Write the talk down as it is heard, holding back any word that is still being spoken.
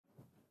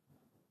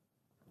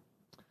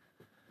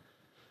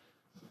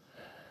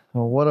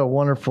Well, what a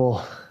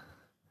wonderful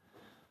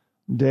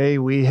day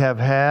we have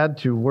had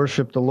to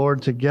worship the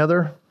Lord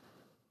together.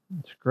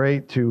 It's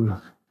great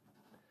to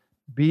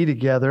be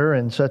together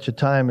in such a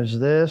time as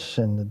this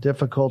and the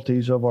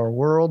difficulties of our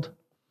world.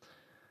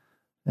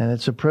 And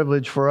it's a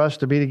privilege for us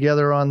to be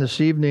together on this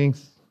evening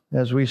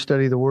as we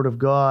study the Word of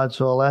God.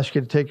 So I'll ask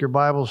you to take your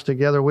Bibles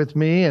together with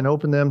me and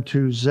open them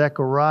to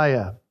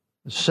Zechariah,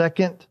 the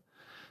second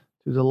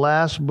to the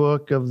last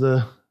book of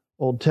the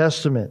Old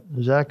Testament,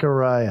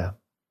 Zechariah.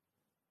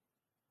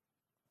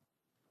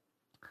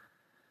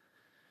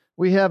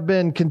 We have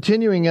been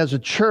continuing as a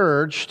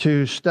church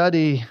to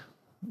study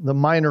the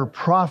minor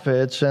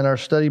prophets, and our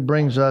study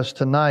brings us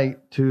tonight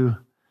to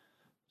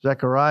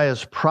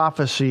Zechariah's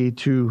prophecy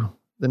to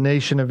the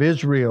nation of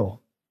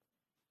Israel.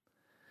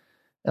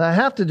 And I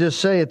have to just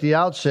say at the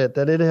outset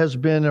that it has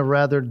been a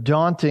rather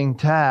daunting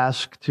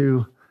task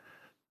to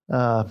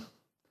go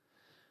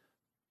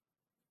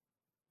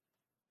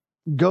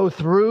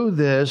through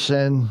this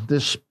and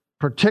this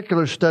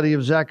particular study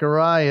of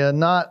Zechariah,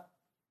 not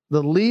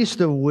the least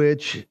of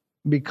which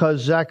because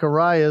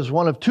Zechariah is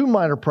one of two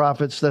minor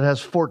prophets that has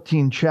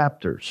 14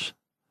 chapters.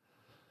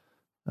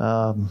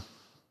 And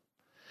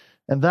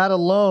that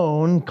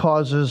alone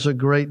causes a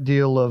great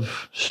deal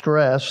of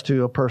stress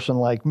to a person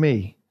like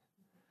me.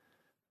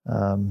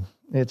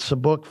 It's a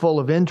book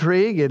full of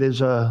intrigue. It is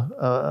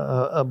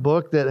a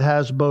book that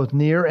has both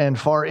near and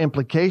far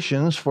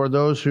implications for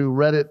those who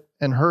read it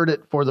and heard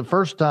it for the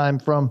first time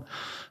from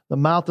the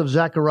mouth of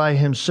Zechariah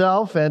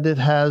himself, and it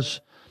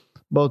has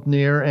both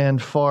near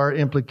and far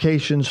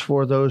implications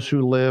for those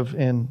who live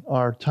in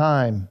our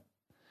time.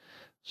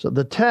 So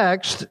the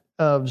text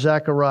of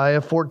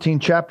Zechariah, 14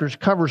 chapters,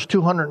 covers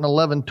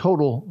 211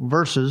 total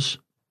verses.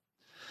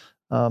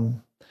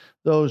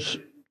 Those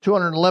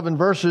 211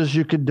 verses,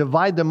 you could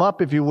divide them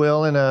up, if you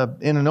will, in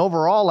an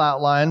overall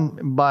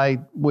outline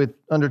with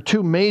under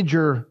two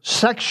major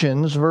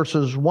sections,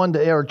 chapters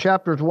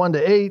 1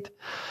 to 8,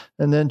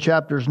 and then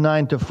chapters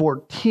 9 to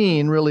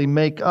 14 really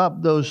make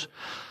up those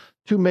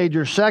two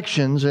major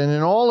sections. And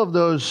in all of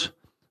those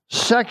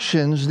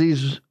sections,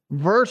 these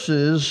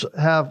verses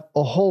have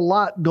a whole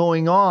lot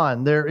going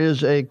on. There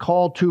is a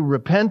call to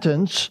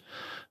repentance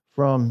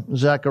from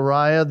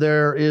Zechariah.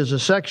 There is a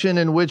section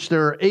in which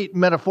there are 8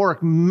 metaphoric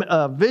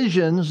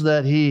visions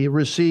that he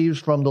receives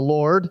from the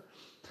Lord.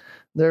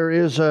 There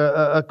is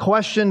a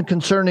question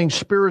concerning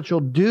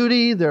spiritual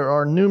duty. There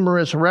are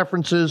numerous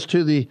references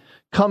to the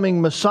coming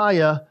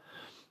Messiah.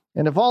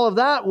 And if all of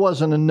that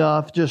wasn't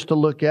enough just to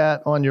look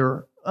at on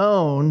your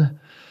own,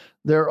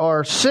 there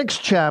are 6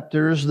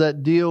 chapters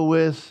that deal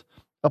with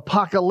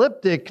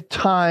apocalyptic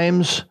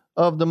times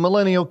of the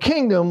millennial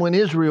kingdom when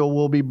Israel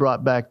will be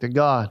brought back to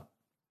God.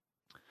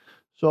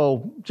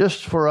 So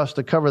just for us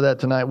to cover that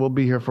tonight, we'll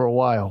be here for a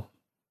while.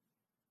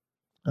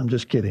 I'm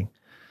just kidding.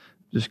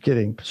 Just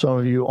kidding. Some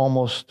of you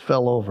almost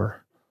fell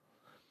over.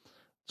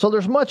 So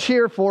there's much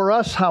here for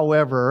us,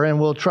 however, and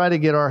we'll try to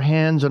get our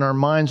hands and our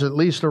minds at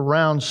least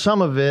around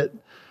some of it.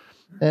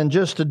 And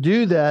just to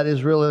do that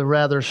is really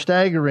rather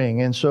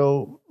staggering. And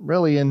so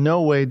really in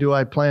no way do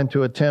I plan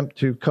to attempt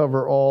to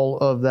cover all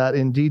of that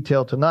in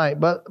detail tonight.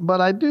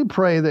 But I do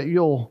pray that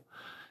you'll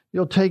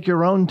take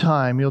your own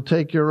time. You'll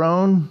take your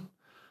own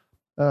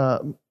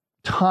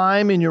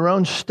time in your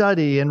own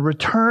study and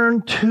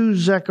return to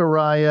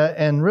Zechariah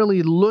and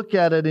really look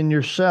at it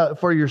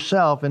for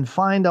yourself and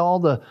find all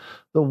the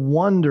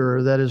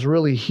wonder that is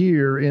really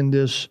here in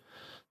this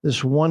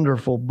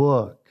wonderful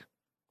book.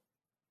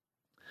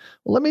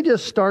 Well, let me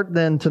just start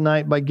then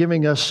tonight by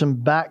giving us some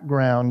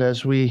background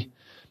as we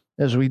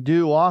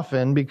do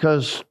often,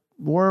 because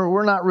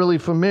we're not really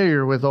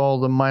familiar with all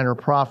the minor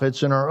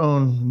prophets in our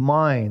own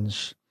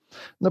minds.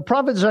 The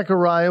prophet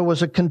Zechariah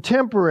was a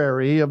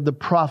contemporary of the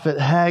prophet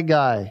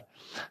Haggai.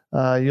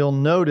 You'll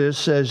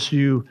notice as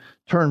you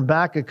turn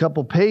back a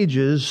couple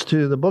pages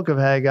to the book of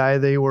Haggai,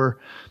 they were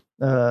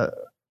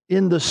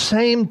in the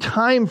same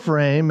time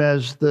frame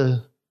as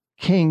the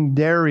King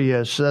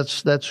Darius.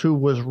 That's who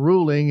was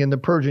ruling in the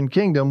Persian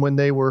kingdom when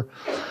they were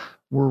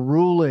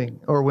ruling,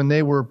 or when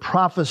they were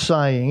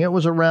prophesying. It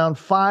was around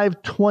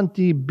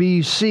 520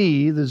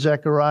 BC that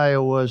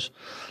Zechariah was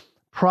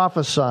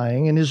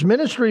prophesying, and his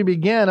ministry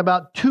began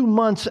about 2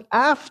 months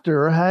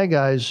after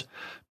Haggai's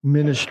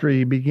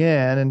ministry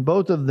began, and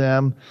both of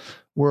them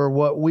were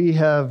what we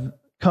have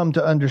come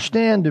to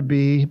understand to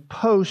be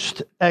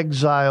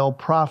post-exile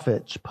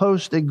prophets,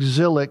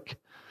 post-exilic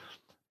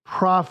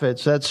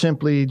prophets. That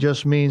simply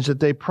just means that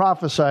they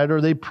prophesied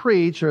or they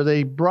preached or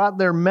they brought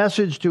their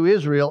message to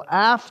Israel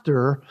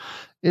after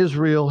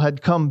Israel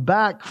had come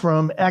back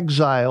from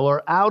exile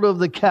or out of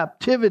the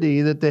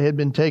captivity that they had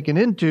been taken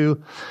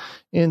into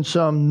in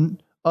some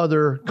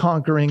other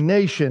conquering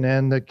nation.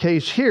 And the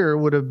case here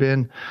would have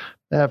been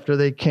after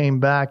they came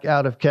back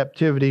out of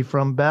captivity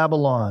from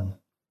Babylon.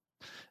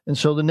 And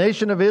so the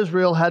nation of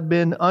Israel had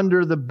been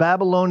under the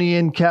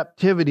Babylonian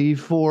captivity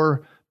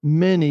for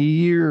many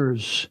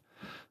years.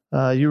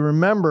 You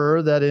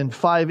remember that in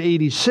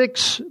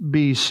 586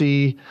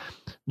 BC,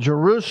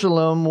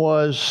 Jerusalem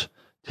was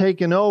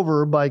taken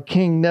over by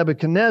King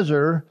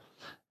Nebuchadnezzar,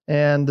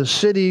 and the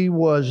city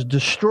was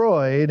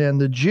destroyed, and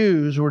the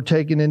Jews were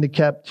taken into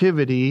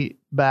captivity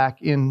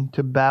back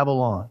into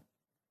Babylon.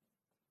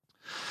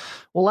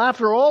 Well,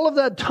 after all of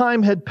that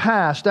time had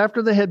passed,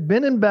 after they had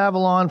been in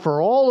Babylon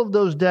for all of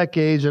those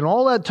decades, and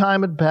all that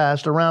time had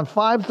passed, around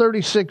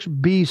 536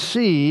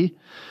 BC,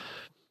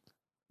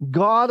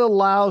 God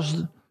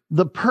allows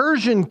the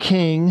Persian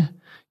king,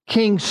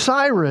 King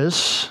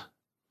Cyrus,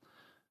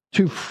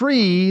 to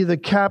free the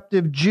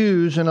captive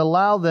Jews and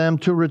allow them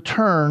to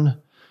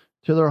return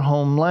to their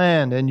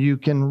homeland. And you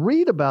can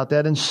read about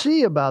that and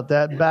see about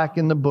that back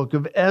in the book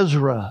of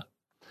Ezra.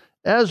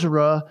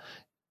 Ezra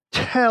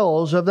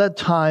tells of that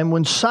time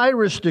when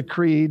Cyrus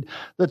decreed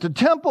that the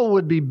temple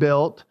would be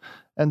built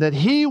and that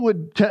he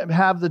would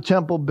have the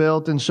temple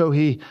built. And so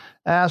he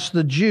asked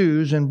the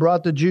Jews and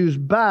brought the Jews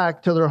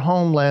back to their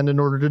homeland in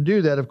order to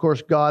do that. Of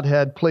course, God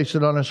had placed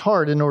it on his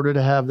heart in order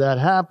to have that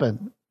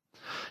happen.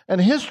 And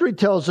history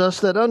tells us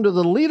that under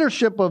the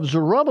leadership of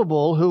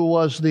Zerubbabel, who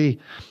was the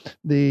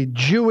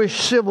Jewish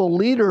civil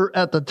leader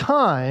at the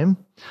time,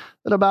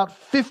 that about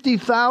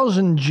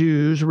 50,000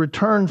 Jews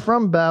returned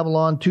from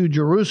Babylon to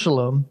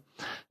Jerusalem.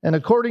 And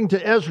according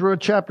to Ezra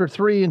chapter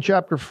 3 and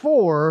chapter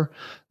 4,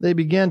 they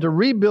began to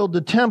rebuild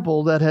the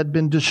temple that had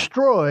been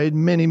destroyed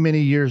many,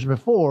 many years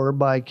before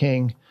by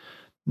King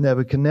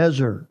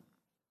Nebuchadnezzar.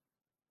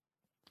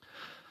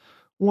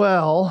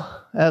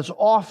 Well, as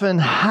often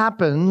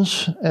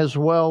happens as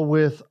well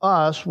with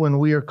us when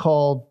we are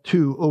called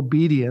to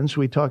obedience,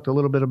 we talked a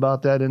little bit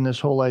about that in this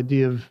whole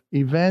idea of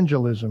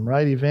evangelism,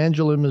 right?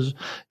 Evangelism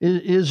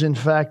is in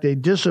fact a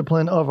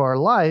discipline of our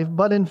life,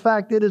 but in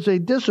fact it is a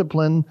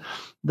discipline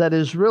that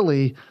is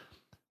really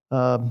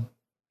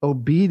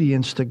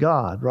obedience to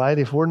God, right?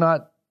 If we're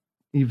not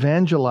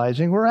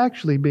evangelizing, we're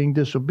actually being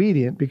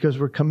disobedient because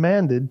we're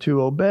commanded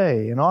to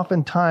obey. And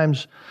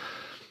oftentimes,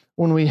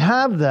 when we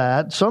have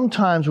that,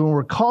 sometimes when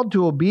we're called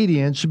to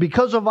obedience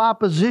because of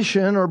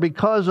opposition or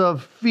because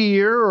of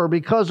fear or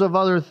because of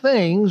other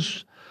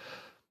things,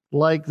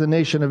 like the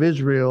nation of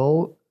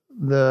Israel,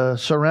 the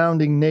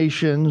surrounding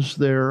nations,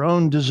 their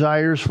own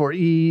desires for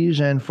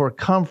ease and for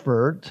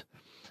comfort.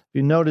 If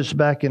you notice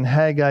back in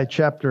Haggai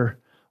chapter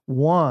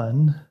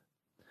 1,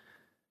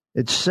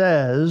 it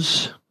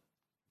says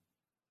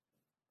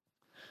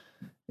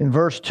in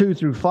verse 2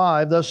 through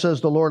 5, thus says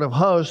the Lord of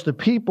hosts, the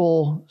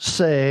people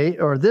say,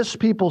 or this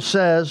people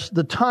says,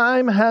 the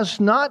time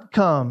has not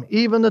come,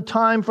 even the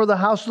time for the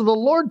house of the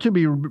Lord to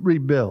be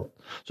rebuilt.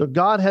 So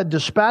God had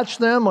dispatched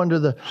them under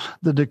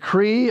the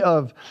decree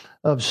of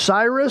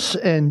Cyrus,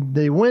 and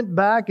they went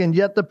back, and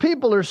yet the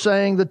people are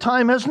saying, the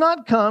time has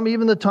not come,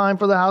 even the time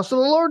for the house of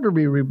the Lord to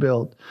be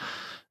rebuilt.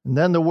 And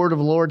then the word of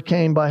the Lord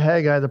came by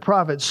Haggai the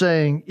prophet,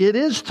 saying, it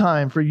is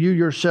time for you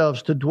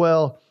yourselves to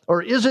dwell.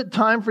 Or is it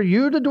time for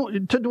you to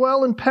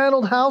dwell in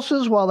paneled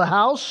houses while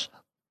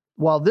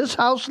this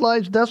house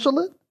lies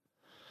desolate?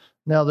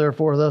 Now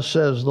therefore, thus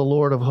says the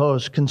Lord of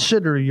hosts,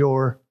 consider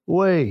your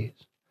ways.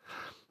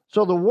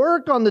 So the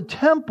work on the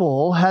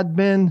temple had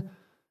been,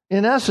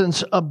 in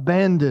essence,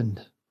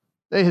 abandoned.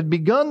 They had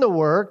begun the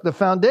work, the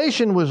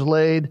foundation was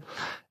laid,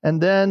 and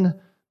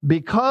then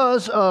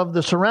because of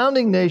the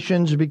surrounding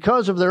nations,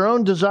 because of their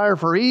own desire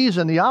for ease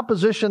and the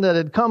opposition that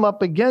had come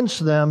up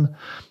against them,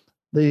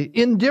 the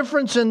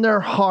indifference in their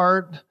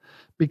heart,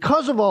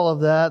 because of all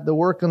of that, the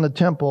work on the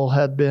temple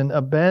had been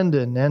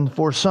abandoned. And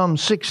for some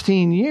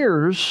 16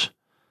 years,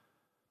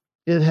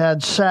 it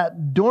had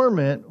sat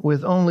dormant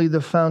with only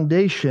the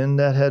foundation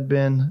that had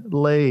been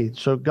laid.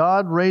 So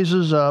God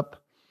raises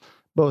up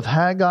both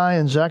Haggai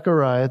and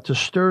Zechariah to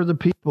stir the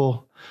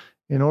people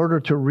in order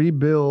to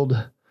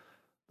rebuild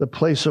the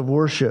place of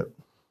worship,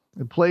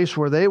 the place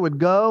where they would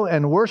go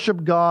and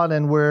worship God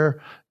and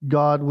where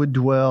God would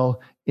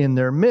dwell in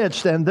their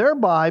midst. And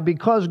thereby,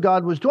 because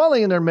God was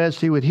dwelling in their midst,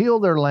 he would heal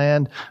their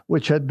land,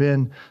 which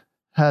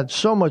had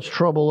so much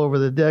trouble over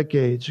the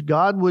decades.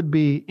 God would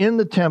be in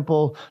the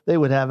temple. They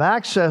would have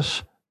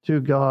access to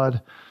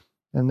God,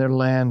 and their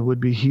land would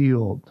be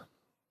healed.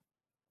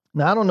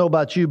 Now, I don't know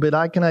about you, but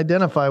I can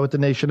identify with the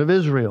nation of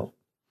Israel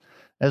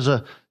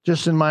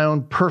just in my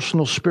own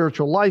personal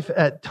spiritual life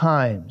at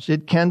times.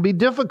 It can be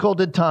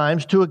difficult at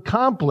times to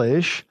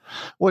accomplish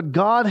what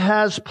God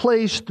has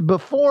placed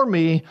before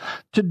me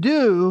to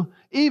do,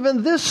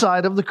 even this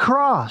side of the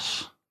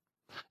cross,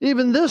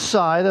 even this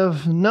side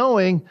of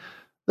knowing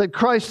that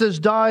Christ has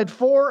died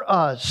for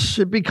us.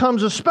 It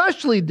becomes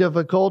especially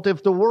difficult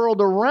if the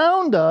world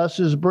around us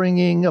is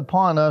bringing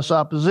upon us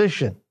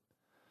opposition.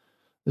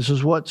 This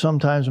is what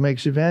sometimes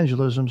makes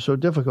evangelism so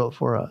difficult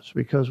for us,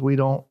 because we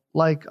don't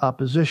like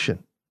opposition.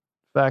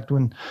 In fact,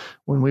 when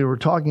we were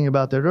talking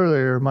about that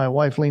earlier, my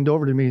wife leaned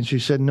over to me and she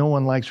said, no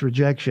one likes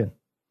rejection.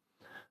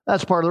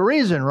 That's part of the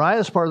reason, right?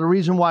 That's part of the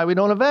reason why we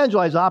don't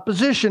evangelize.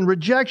 Opposition,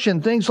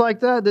 rejection, things like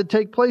that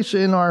take place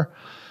in our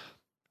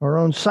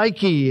own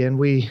psyche, and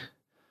we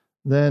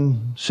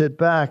then sit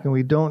back and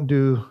we don't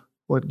do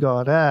what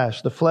God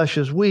asks. The flesh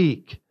is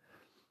weak.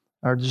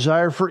 Our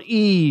desire for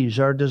ease,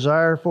 our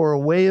desire for a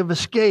way of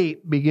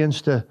escape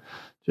begins to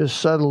just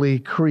subtly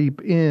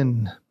creep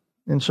in.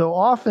 And so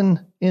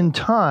often in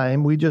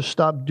time, we just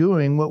stop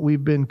doing what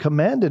we've been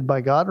commanded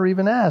by God or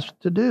even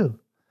asked to do.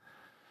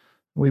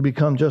 We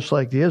become just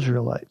like the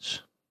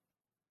Israelites.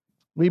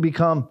 We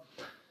become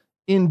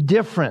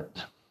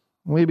indifferent.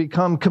 We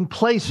become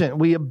complacent.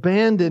 We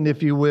abandon,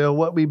 if you will,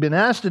 what we've been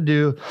asked to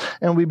do,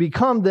 and we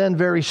become then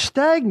very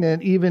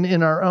stagnant even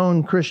in our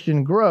own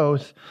Christian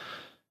growth,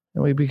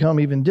 and we become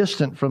even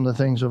distant from the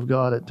things of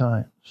God at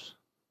times.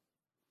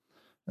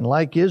 And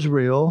like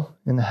Israel,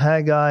 in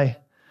Haggai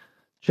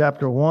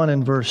chapter 1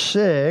 and verse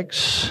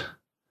 6,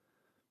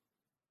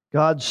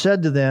 God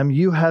said to them,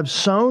 "You have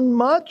sown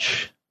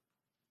much,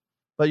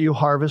 but you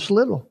harvest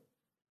little.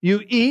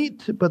 You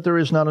eat, but there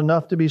is not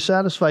enough to be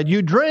satisfied.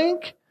 You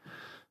drink,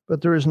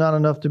 but there is not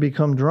enough to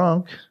become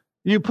drunk.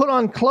 You put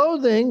on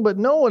clothing, but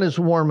no one is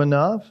warm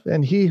enough.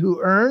 And he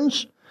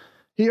earns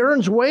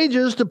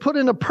wages to put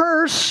in a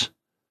purse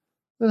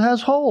that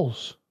has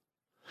holes."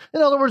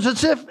 In other words,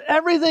 it's if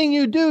everything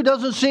you do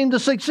doesn't seem to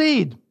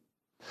succeed.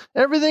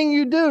 Everything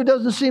you do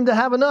doesn't seem to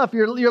have enough.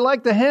 You're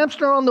like the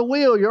hamster on the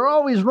wheel. You're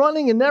always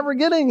running and never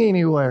getting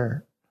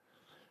anywhere.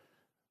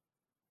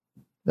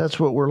 That's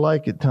what we're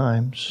like at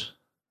times.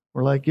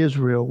 We're like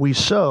Israel. We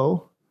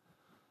sow,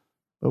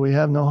 but we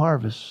have no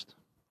harvest.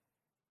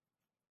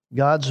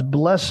 God's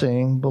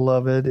blessing,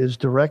 beloved, is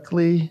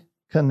directly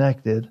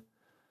connected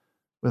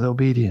with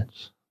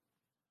obedience.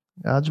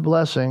 God's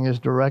blessing is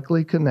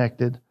directly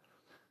connected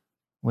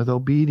with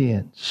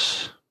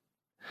obedience.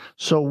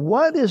 So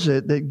what is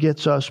it that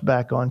gets us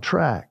back on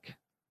track?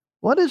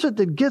 What is it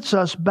that gets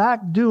us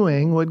back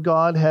doing what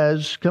God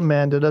has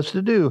commanded us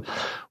to do?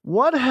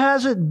 What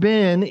has it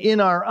been in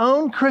our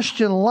own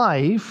Christian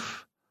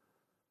life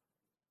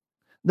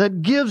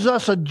that gives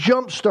us a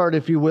jump start,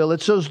 if you will?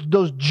 It's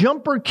those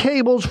jumper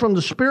cables from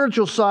the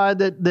spiritual side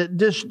that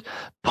just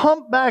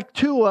pump back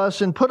to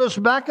us and put us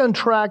back on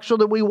track so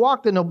that we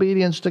walk in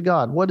obedience to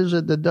God. What is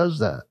it that does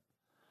that?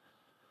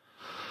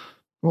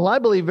 Well, I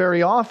believe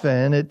very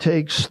often it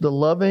takes the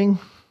loving,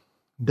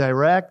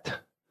 direct,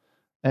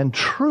 and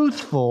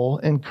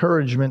truthful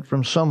encouragement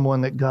from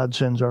someone that God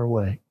sends our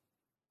way.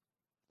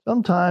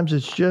 Sometimes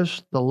it's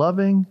just the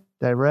loving,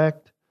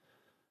 direct,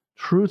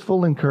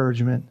 truthful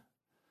encouragement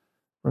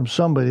from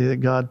somebody that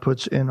God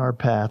puts in our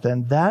path.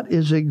 And that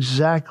is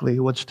exactly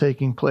what's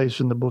taking place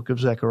in the book of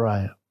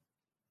Zechariah.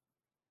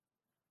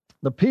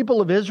 The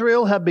people of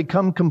Israel have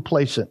become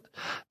complacent.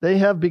 They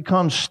have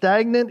become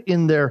stagnant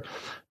in their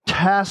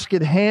task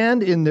at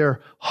hand, in their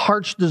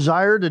heart's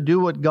desire to do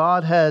what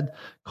God had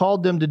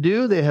called them to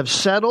do. They have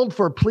settled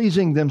for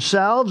pleasing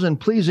themselves and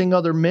pleasing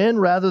other men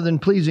rather than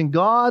pleasing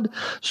God.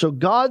 So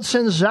God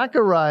sends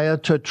Zechariah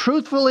to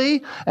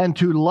truthfully and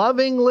to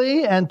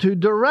lovingly and to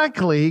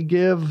directly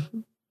give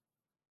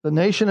the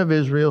nation of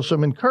Israel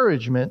some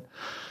encouragement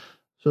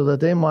so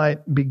that they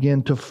might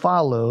begin to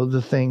follow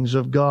the things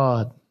of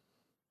God.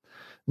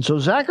 And so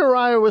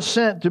Zechariah was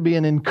sent to be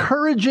an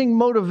encouraging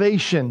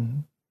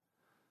motivation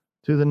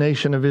to the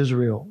nation of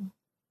Israel.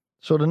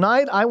 So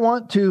tonight I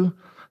want to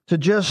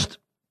just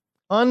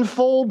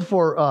unfold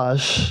for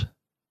us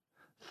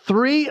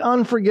 3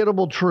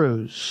 unforgettable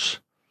truths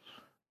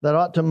that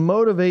ought to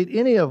motivate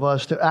any of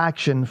us to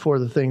action for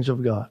the things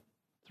of God.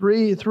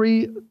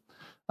 Three,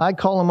 I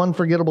call them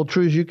unforgettable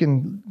truths. You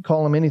can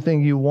call them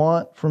anything you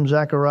want from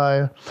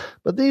Zechariah.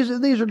 But these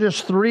are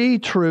just 3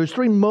 truths,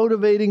 3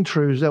 motivating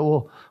truths that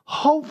will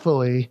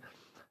hopefully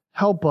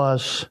help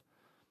us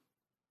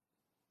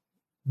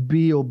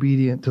be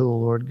obedient to the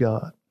Lord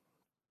God.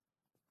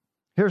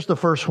 Here's the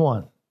first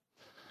one.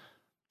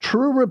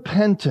 True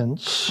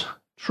repentance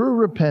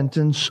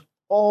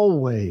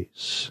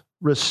always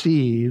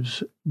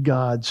receives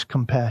God's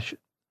compassion.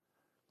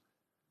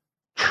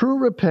 True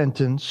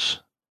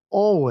repentance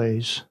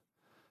always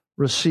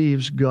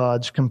receives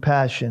God's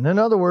compassion. In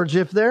other words,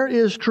 if there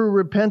is true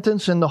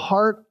repentance in the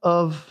heart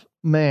of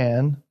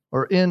man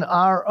or in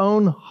our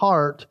own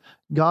heart,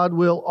 God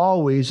will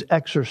always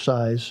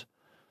exercise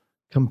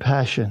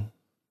compassion.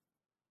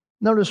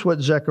 Notice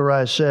what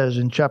Zechariah says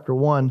in chapter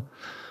 1,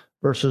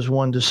 verses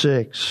 1 to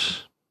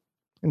 6.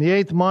 In the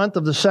 8th month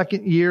of the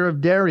 2nd year of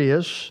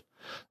Darius,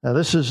 now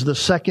this is the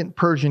 2nd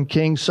Persian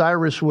king.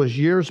 Cyrus was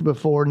years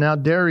before. Now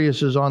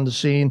Darius is on the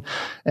scene,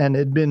 and it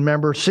had been,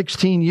 remember,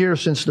 16 years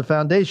since the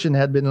foundation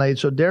had been laid.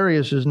 So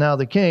Darius is now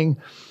the king.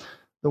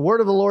 The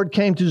word of the Lord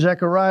came to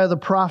Zechariah the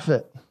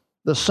prophet,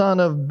 the son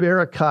of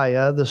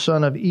Berechiah, the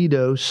son of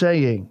Iddo,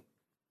 saying,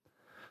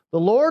 "The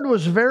Lord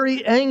was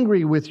very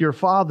angry with your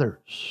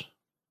fathers.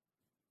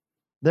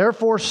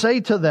 Therefore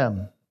say to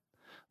them,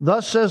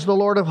 Thus says the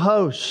Lord of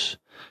hosts,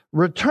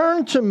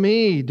 Return to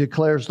me,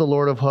 declares the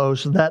Lord of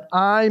hosts, that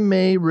I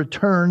may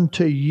return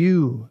to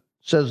you,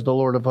 says the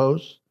Lord of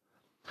hosts.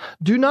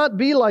 Do not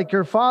be like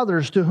your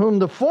fathers, to whom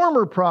the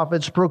former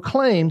prophets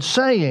proclaimed,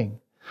 saying,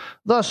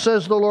 Thus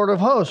says the Lord of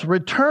hosts,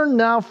 Return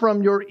now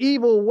from your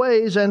evil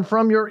ways and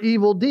from your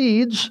evil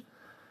deeds.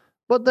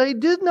 But they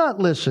did not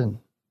listen.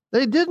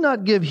 They did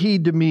not give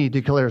heed to me,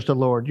 declares the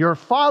Lord. Your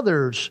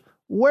fathers,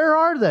 where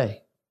are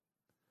they?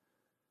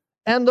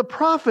 And the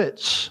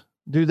prophets,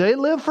 do they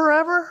live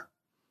forever?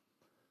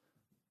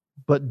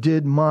 But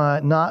did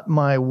not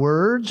my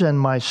words and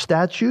my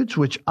statutes,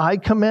 which I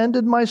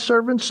commanded my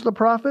servants, the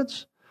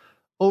prophets,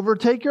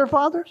 overtake your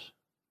fathers?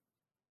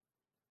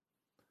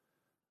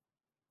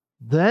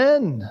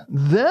 Then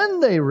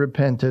they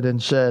repented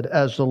and said,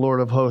 as the Lord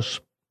of hosts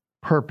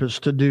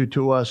purposed to do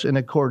to us in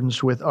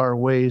accordance with our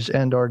ways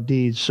and our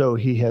deeds, so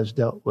he has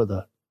dealt with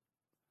us.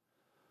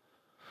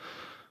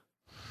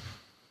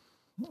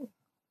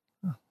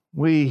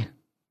 We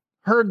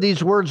heard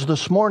these words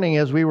this morning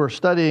as we were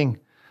studying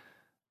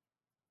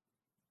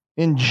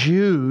in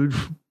Jude.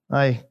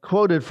 I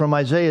quoted from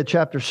Isaiah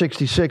chapter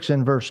 66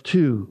 and verse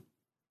 2.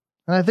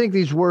 And I think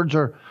these words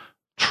are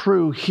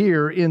true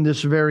here in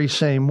this very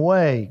same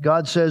way.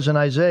 God says in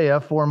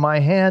Isaiah, "For my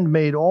hand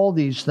made all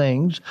these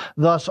things,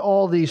 thus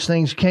all these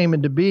things came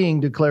into being,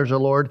 declares the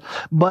Lord.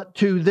 But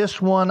to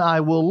this one I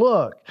will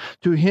look,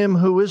 to him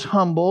who is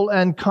humble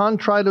and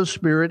contrite of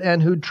spirit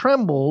and who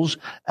trembles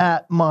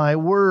at my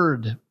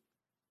word."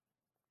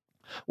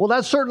 Well,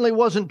 that certainly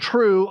wasn't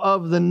true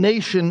of the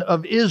nation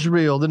of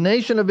Israel. The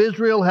nation of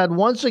Israel had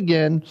once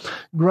again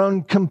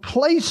grown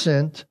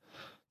complacent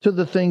to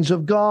the things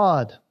of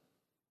God.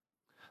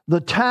 The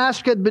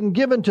task had been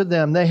given to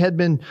them. They had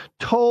been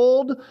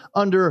told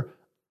under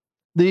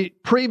the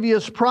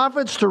previous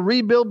prophets to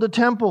rebuild the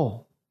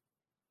temple.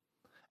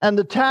 And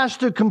the task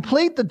to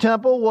complete the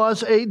temple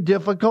was a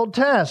difficult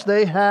task.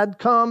 They had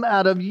come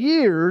out of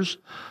years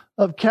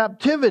of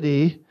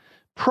captivity.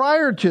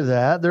 Prior to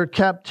that, their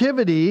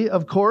captivity,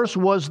 of course,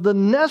 was the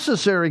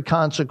necessary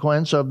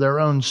consequence of their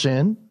own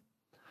sin.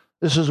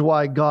 This is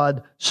why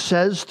God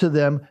says to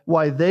them,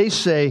 why they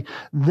say,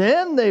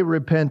 then they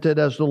repented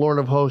as the Lord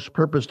of hosts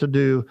purposed to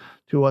do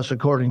to us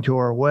according to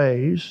our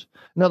ways.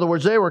 In other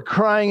words, they were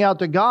crying out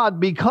to God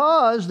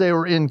because they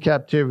were in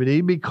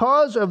captivity,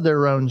 because of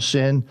their own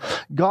sin.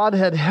 God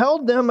had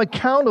held them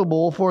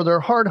accountable for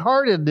their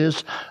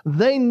hard-heartedness.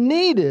 They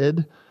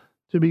needed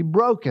to be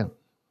broken.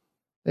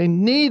 They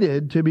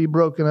needed to be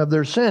broken of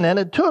their sin. And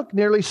it took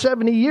nearly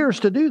 70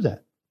 years to do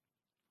that.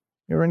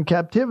 They were in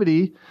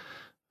captivity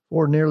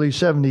for nearly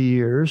 70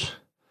 years.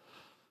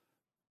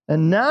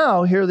 And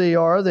now, here they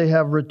are, they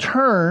have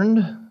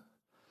returned,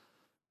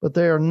 but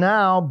they are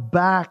now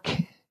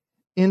back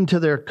into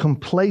their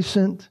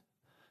complacent,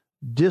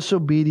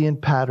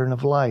 disobedient pattern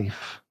of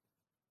life.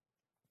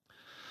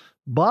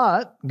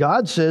 But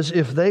God says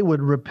if they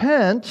would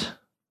repent,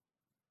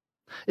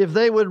 if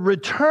they would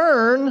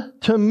return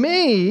to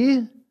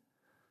me,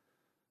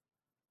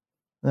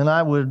 then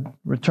I would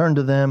return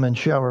to them and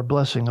shower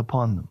blessing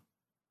upon them.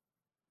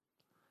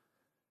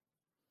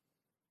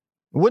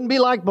 It wouldn't be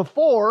like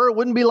before. It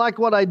wouldn't be like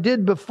what I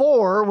did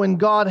before when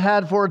God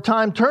had for a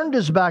time turned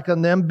his back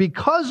on them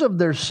because of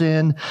their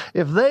sin.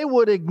 If they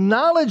would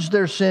acknowledge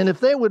their sin, if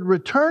they would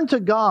return to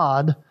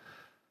God,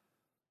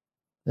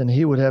 then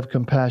he would have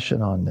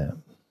compassion on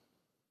them.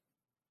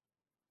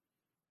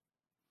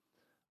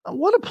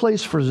 What a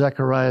place for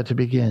Zechariah to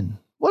begin.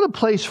 What a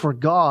place for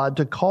God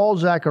to call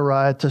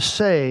Zechariah to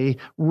say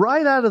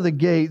right out of the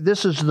gate,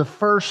 this is the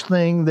first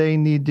thing they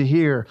need to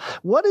hear.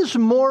 What is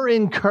more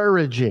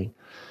encouraging?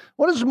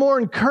 What is more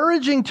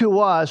encouraging to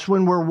us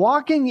when we're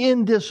walking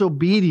in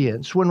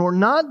disobedience, when we're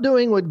not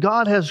doing what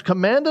God has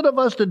commanded of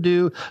us to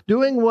do,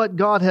 doing what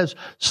God has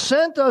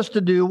sent us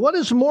to do? What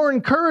is more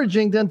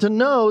encouraging than to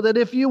know that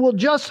if you will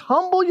just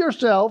humble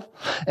yourself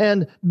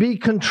and be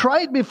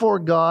contrite before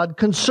God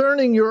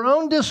concerning your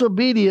own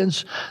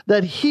disobedience,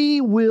 that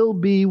he will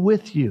be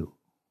with you?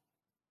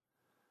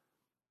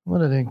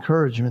 What an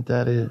encouragement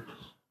that is.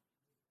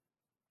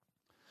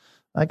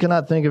 I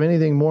cannot think of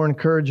anything more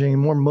encouraging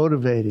and more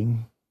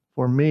motivating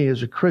for me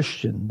as a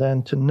Christian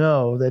than to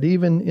know that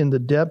even in the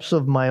depths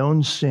of my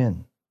own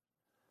sin,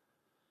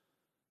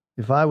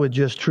 if I would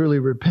just truly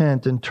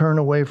repent and turn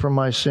away from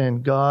my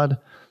sin, God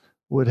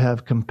would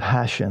have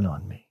compassion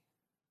on me.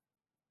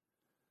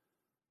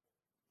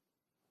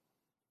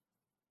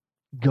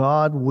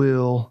 God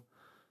will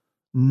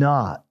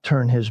not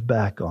turn his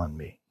back on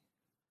me.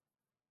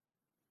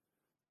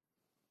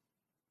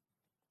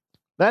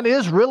 That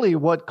is really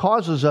what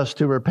causes us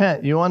to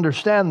repent. You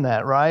understand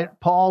that, right?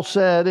 Paul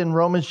said in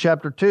Romans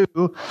chapter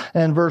 2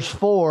 and verse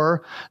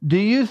 4, "Do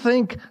you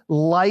think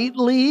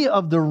lightly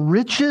of the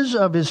riches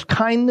of his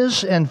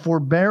kindness and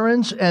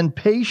forbearance and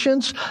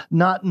patience,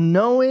 not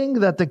knowing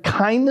that the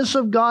kindness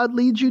of God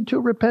leads you to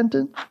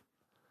repentance?"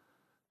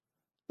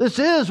 This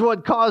is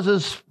what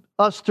causes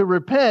us to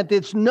repent.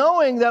 It's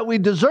knowing that we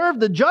deserve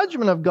the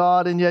judgment of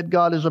God, and yet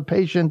God is a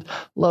patient,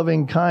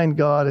 loving, kind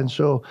God, and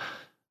so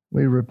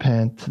we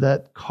repent.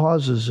 That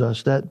causes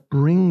us, that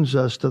brings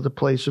us to the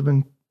place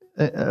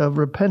of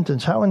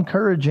repentance. How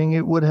encouraging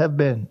it would have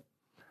been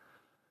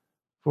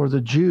for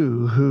the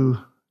Jew who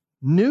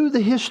knew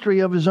the history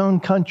of his own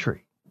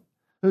country,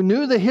 who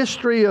knew the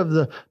history of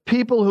the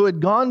people who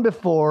had gone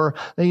before.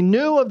 They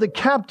knew of the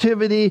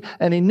captivity,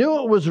 and he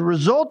knew it was a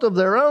result of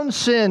their own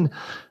sin.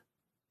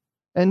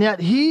 And yet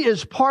he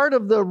is part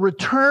of the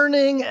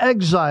returning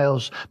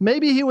exiles.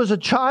 Maybe he was a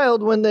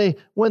child when they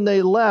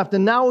left,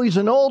 and now he's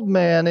an old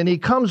man and he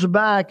comes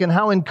back, and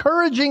how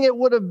encouraging it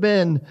would have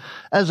been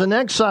as an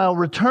exile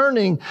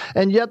returning,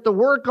 and yet the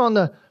work on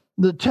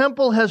the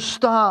temple has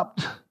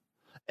stopped.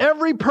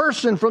 Every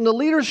person from the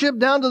leadership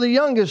down to the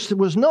youngest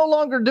was no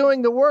longer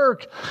doing the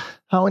work.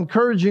 How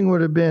encouraging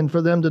would it have been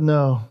for them to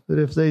know that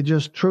if they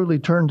just truly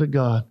turned to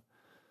God,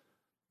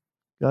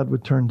 God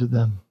would turn to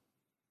them.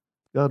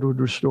 God would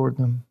restore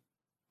them.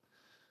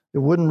 It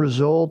wouldn't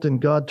result in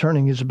God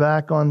turning his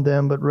back on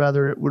them, but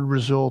rather it would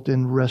result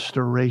in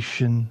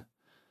restoration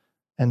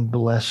and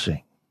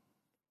blessing.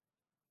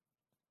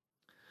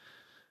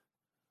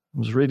 I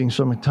was reading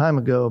some time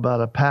ago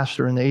about a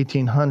pastor in the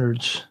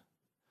 1800s.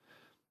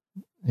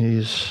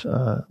 His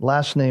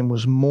last name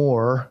was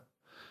Moore.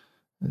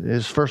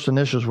 His first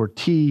initials were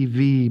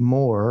T.V.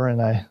 Moore,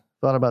 and I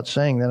thought about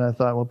saying that. I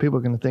thought, well, people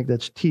are going to think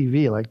that's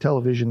TV, like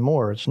Television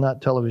Moore. It's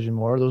not Television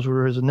Moore. Those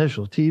were his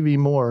initials, T.V.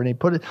 Moore.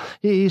 And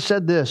he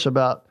said this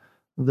about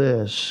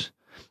this: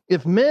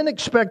 if men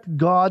expect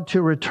God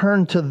to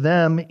return to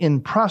them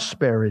in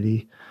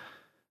prosperity,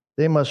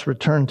 they must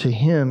return to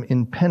him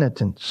in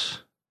penitence.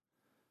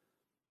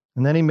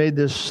 And then he made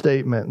this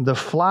statement: the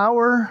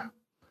flower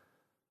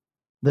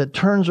that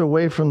turns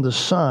away from the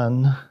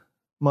sun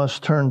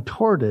must turn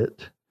toward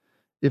it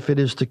if it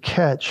is to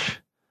catch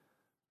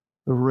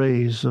the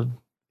rays of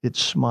its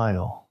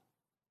smile.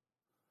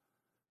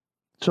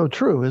 So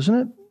true, isn't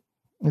it?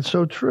 It's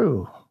so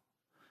true.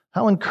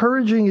 How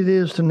encouraging it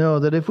is to know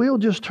that if we will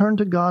just turn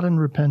to God in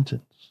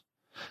repentance,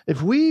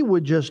 if we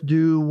would just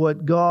do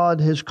what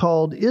God has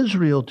called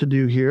Israel to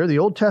do here. The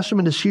Old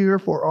Testament is here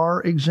for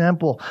our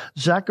example.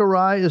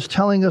 Zechariah is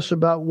telling us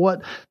about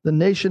what the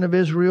nation of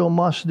Israel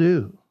must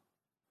do.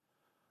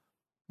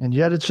 And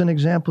yet it's an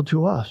example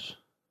to us.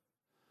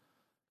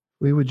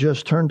 We would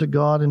just turn to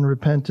God in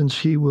repentance,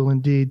 he will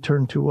indeed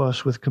turn to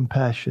us with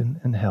compassion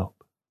and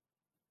help.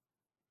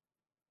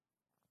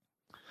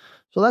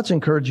 So that's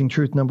encouraging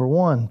truth number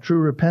one. True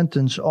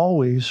repentance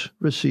always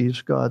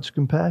receives God's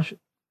compassion.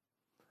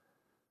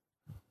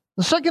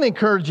 The second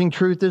encouraging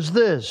truth is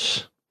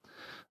this: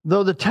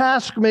 though the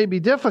task may be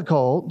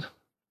difficult,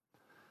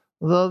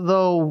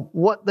 though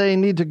what they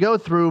need to go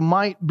through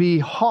might be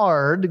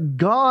hard,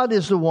 God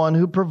is the one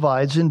who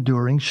provides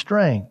enduring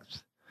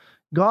strength.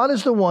 God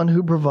is the one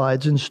who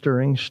provides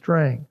enduring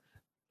strength.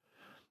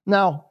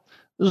 Now,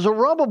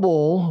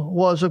 Zerubbabel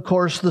was, of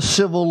course, the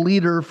civil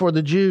leader for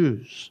the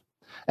Jews.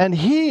 And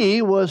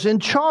he was in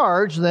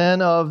charge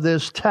then of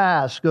this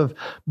task of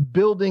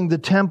building the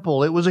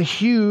temple. It was a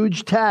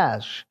huge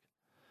task.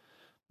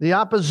 The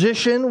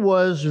opposition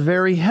was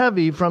very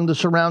heavy from the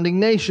surrounding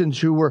nations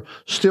who were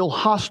still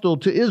hostile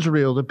to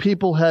Israel. The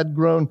people had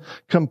grown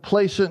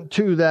complacent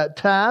to that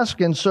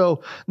task. And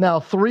so now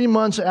 3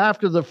 months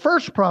after the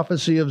first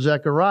prophecy of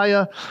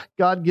Zechariah,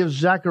 God gives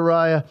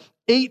Zechariah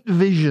 8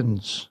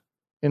 visions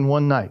in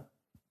one night.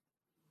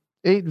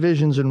 8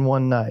 visions in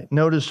one night.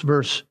 Notice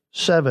verse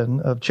 7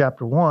 of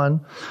chapter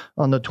 1.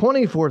 On the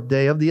 24th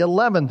day of the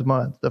 11th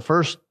month, the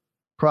first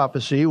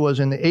prophecy was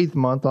in the 8th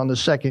month on the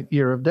 2nd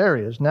year of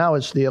Darius. Now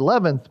it's the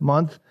 11th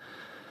month,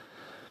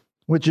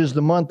 which is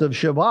the month of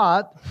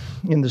Shevat.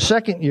 In the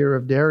 2nd year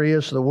of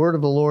Darius, the word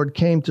of the Lord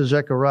came to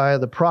Zechariah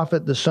the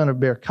prophet, the son of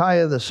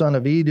Berechiah, the son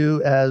of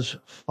Iddo, as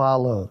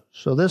follows.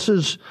 So this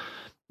is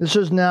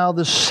now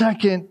the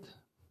second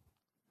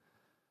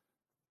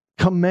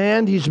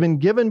command he's been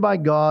given by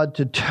God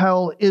to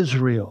tell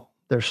Israel.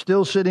 They're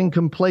still sitting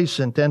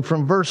complacent. And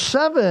from verse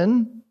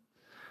 7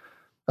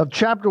 of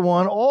chapter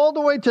 1 all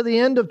the way to the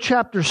end of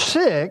chapter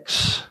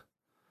 6,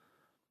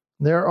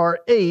 there are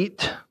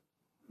 8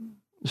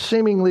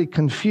 seemingly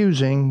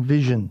confusing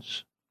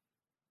visions.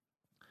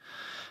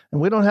 And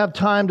we don't have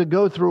time to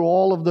go through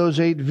all of those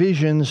 8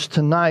 visions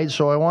tonight,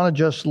 so I want to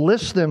just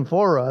list them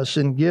for us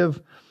and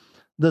give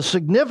the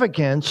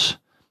significance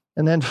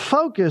and then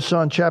focus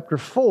on chapter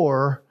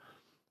 4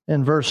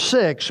 and verse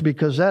 6,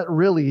 because that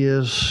really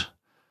is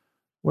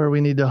where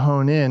we need to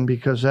hone in,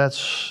 because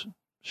that's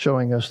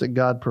showing us that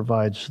God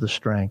provides the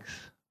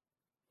strength.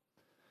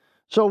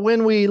 So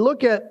when we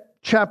look at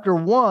chapter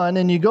 1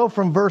 and you go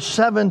from verse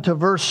 7 to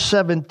verse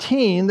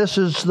 17, this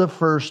is the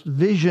first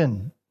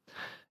vision.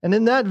 And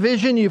in that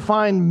vision, you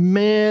find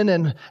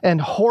men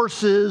and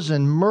horses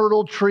and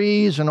myrtle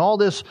trees and all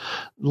this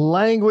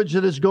language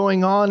that is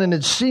going on, and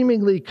it's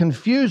seemingly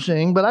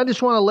confusing, but I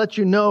just want to let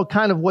you know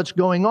kind of what's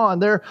going on.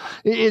 There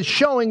is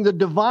showing the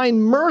divine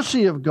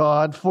mercy of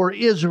God for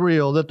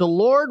Israel, that the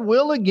Lord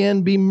will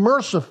again be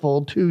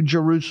merciful to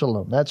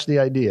Jerusalem. That's the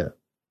idea.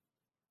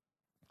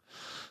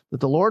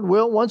 That the Lord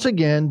will once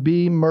again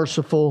be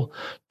merciful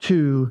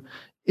to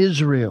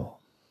Israel.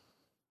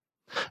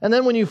 And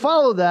then when you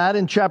follow that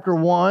in chapter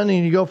 1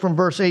 and you go from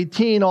verse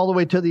 18 all the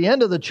way to the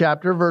end of the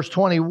chapter, verse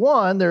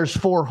 21, there's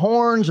 4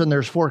 horns and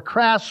there's 4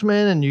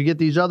 craftsmen, and you get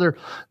these other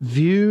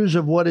views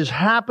of what is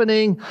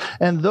happening.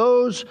 And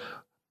those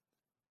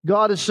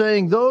God is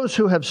saying those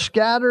who have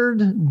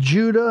scattered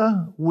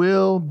Judah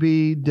will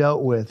be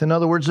dealt with. In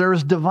other words, there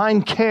is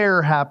divine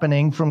care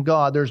happening from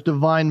God. There's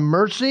divine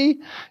mercy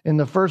in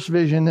the first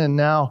vision, and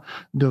now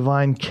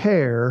divine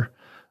care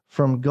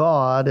from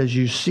God as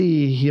you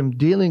see Him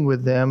dealing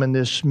with them in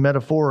this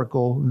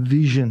metaphorical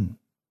vision.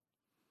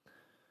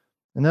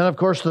 And then, of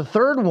course, the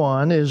third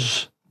one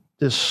is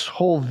this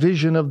whole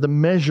vision of the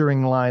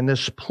measuring line,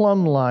 this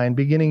plumb line,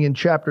 beginning in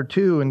chapter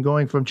 2 and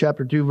going from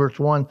chapter 2, verse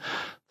 1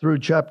 through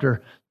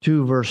chapter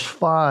 2, verse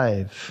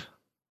 5.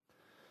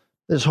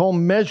 This whole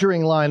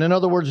measuring line, in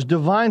other words,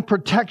 divine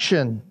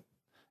protection.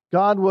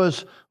 God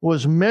was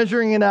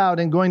measuring it out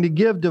and going to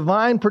give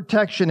divine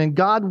protection, and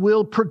God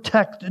will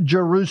protect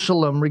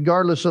Jerusalem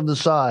regardless of the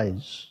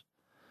size.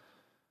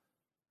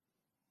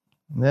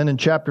 And then in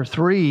chapter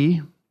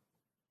 3,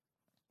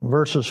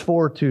 verses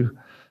 4 to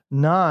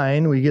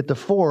 9, we get the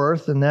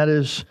fourth, and that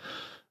is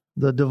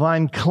the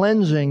divine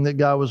cleansing that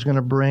God was going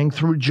to bring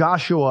through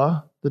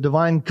Joshua, the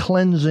divine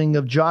cleansing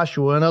of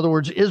Joshua. In other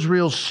words,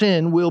 Israel's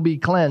sin will be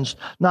cleansed.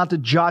 Not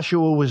that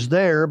Joshua was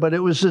there, but it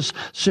was this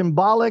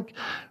symbolic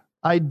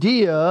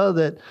idea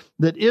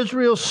that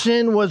Israel's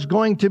sin was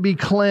going to be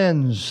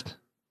cleansed.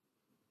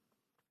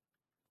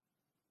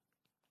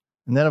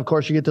 And then, of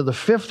course, you get to the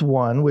fifth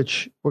one,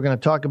 which we're going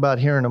to talk about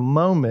here in a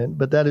moment,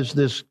 but that is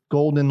this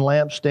golden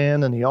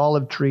lampstand and the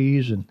olive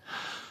trees and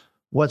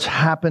what's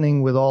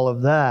happening with all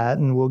of that.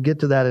 And we'll get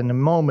to that in a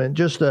moment,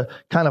 just to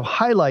kind of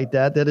highlight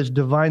that is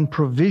divine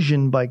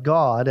provision by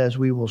God, as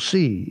we will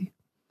see.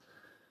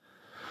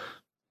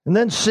 And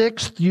then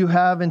sixth, you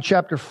have in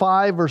chapter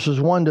 5, verses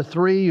 1 to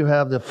 3, you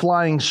have the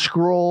flying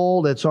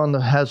scroll that's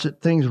has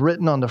things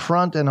written on the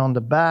front and on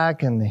the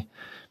back, and the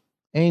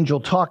angel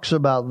talks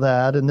about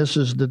that, and this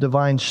is the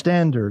divine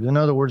standard. In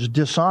other words,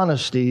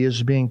 dishonesty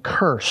is being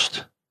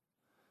cursed.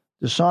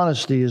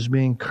 Dishonesty is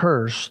being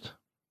cursed.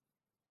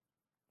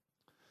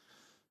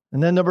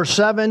 And then number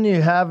 7,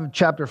 you have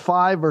chapter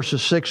 5,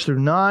 verses 6 through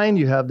 9.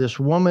 You have this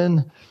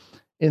woman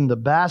in the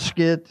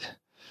basket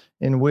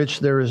in which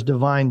there is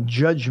divine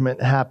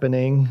judgment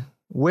happening.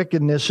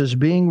 Wickedness is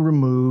being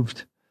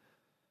removed.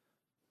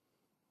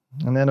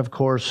 And then, of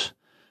course,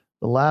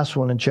 the last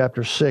one in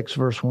chapter 6,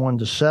 verse 1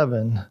 to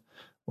 7,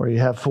 where you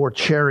have 4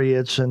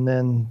 chariots, and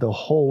then the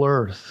whole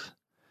earth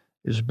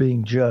is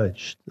being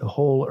judged. The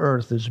whole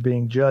earth is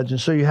being judged.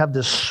 And so you have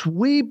this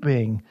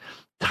sweeping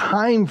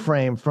time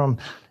frame from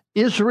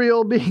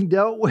Israel being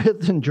dealt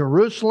with in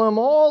Jerusalem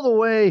all the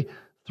way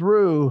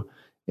through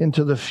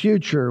into the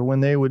future when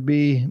they would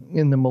be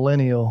in the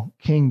millennial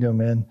kingdom,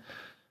 and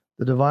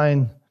the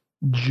divine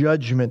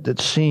judgment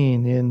that's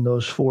seen in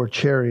those 4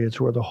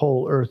 chariots where the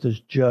whole earth is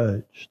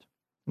judged.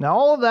 Now,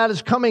 all of that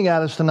is coming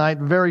at us tonight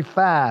very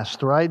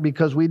fast, right?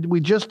 Because we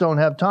just don't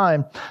have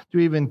time to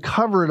even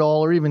cover it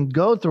all or even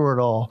go through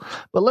it all.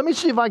 But let me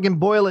see if I can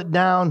boil it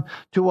down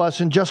to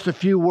us in just a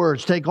few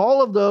words. Take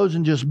all of those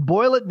and just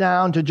boil it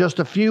down to just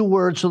a few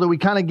words so that we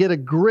kind of get a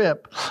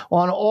grip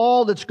on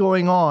all that's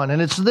going on.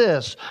 And it's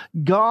this: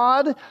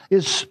 God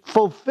is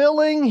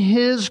fulfilling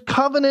His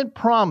covenant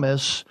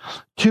promise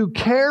to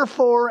care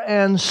for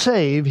and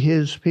save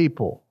His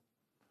people.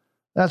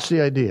 That's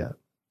the idea.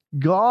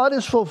 God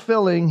is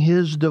fulfilling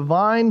His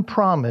divine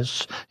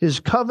promise, His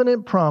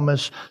covenant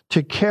promise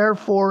to care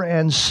for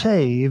and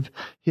save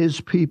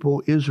His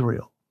people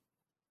Israel.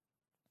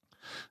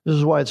 This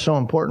is why it's so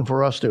important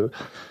for us to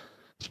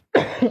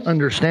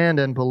understand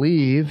and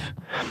believe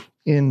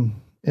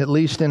at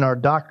least in our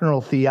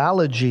doctrinal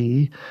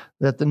theology,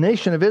 that the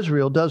nation of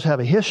Israel does have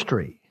a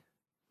history.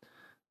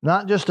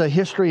 Not just a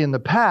history in the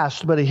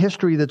past, but a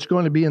history that's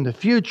going to be in the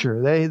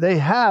future. They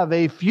have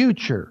a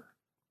future.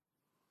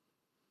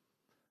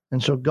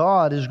 And so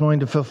God is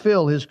going to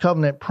fulfill His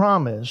covenant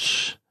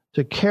promise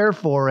to care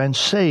for and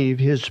save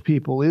His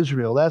people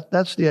Israel.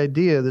 That's the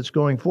idea that's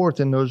going forth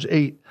in those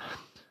 8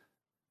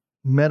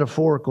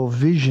 metaphorical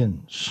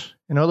visions.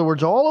 In other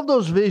words, all of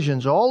those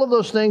visions, all of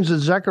those things that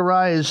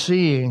Zechariah is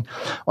seeing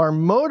are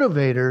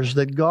motivators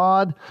that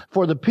God,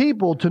 for the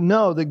people to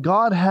know that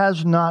God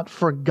has not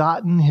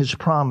forgotten His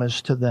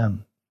promise to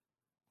them.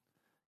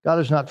 God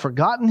has not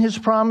forgotten His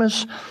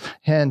promise,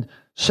 and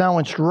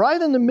sandwiched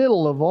right in the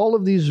middle of all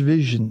of these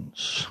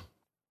visions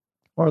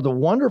are the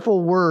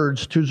wonderful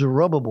words to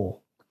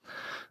Zerubbabel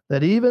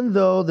that even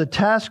though the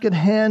task at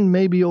hand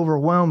may be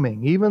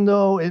overwhelming, even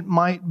though it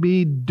might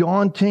be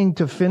daunting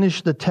to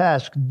finish the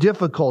task,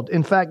 difficult,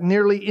 in fact,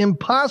 nearly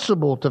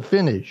impossible to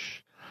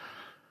finish,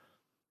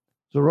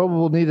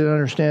 Zerubbabel needed to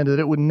understand that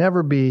it would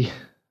never be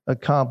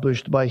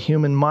accomplished by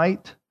human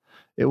might.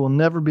 It will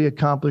never be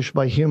accomplished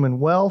by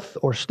human wealth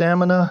or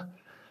stamina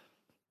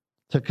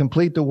to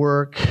complete the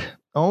work.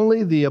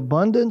 Only the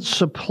abundant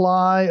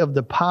supply of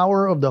the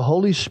power of the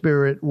Holy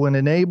Spirit would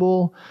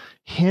enable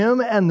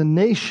him and the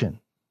nation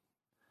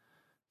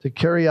to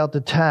carry out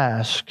the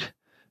task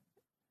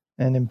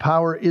and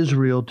empower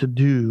Israel to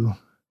do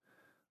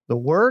the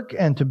work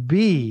and to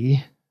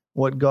be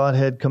what God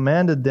had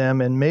commanded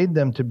them and made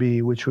them to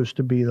be, which was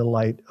to be the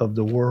light of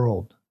the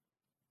world.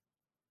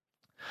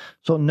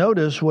 So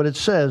notice what it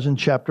says in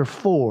chapter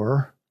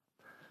 4,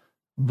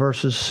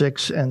 verses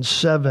 6 and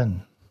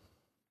 7.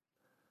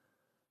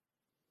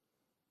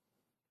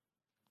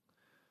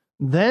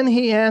 Then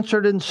he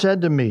answered and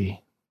said to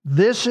me,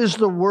 this is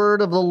the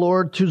word of the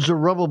Lord to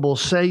Zerubbabel,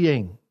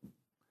 saying,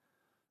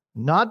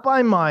 not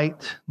by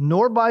might,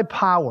 nor by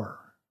power,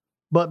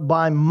 but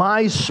by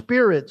my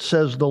Spirit,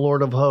 says the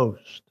Lord of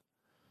hosts.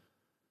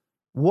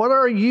 What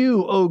are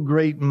you, O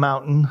great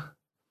mountain?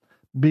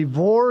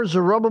 Before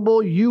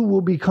Zerubbabel you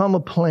will become a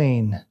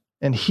plain,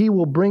 and he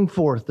will bring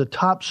forth the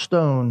top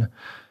stone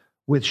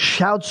with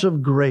shouts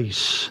of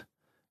grace,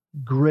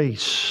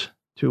 grace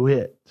to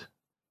it.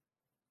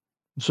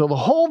 So the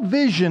whole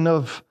vision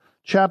of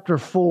chapter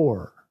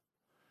 4,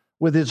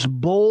 with its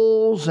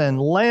bowls and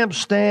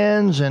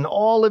lampstands and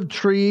olive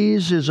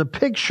trees, is a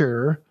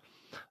picture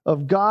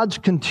of God's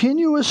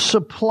continuous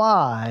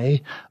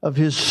supply of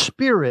His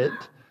Spirit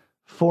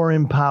for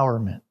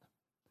empowerment.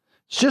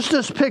 It's just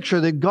this picture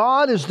that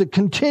God is the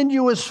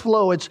continuous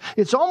flow.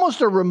 It's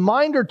almost a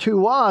reminder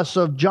to us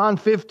of John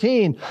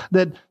 15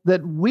 that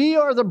we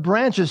are the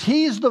branches.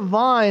 He's the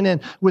vine,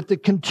 and with the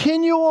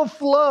continual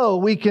flow,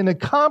 we can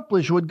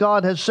accomplish what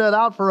God has set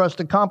out for us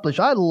to accomplish.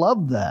 I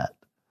love that.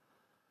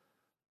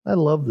 I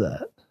love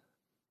that.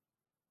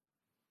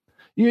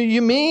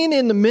 You mean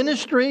in the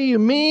ministry? You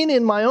mean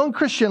in my own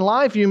Christian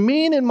life? You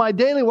mean in my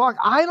daily walk?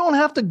 I don't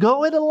have to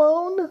go it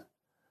alone?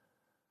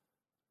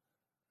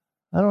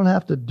 I don't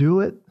have to do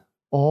it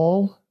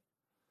all?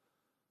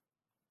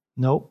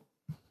 Nope.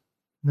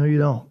 No, you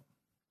don't.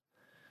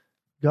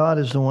 God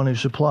is the one who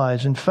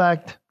supplies. In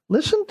fact,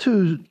 listen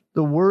to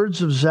the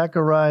words of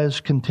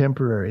Zechariah's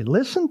contemporary.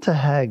 Listen to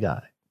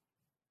Haggai.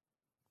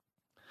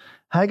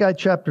 Haggai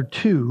chapter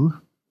 2,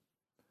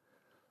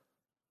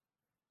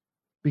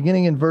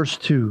 beginning in verse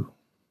 2.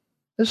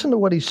 Listen to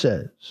what he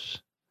says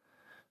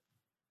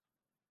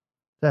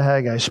to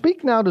Haggai.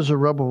 Speak now to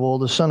Zerubbabel,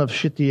 the son of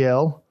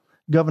Shealtiel,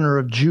 governor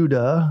of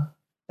Judah,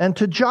 and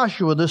to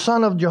Joshua, the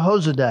son of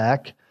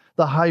Jehozadak,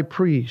 the high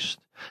priest,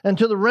 and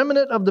to the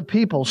remnant of the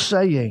people,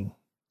 saying,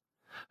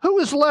 who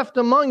is left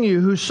among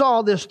you who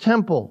saw this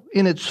temple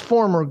in its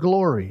former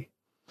glory?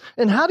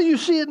 And how do you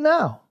see it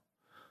now?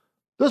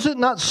 Does it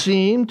not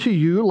seem to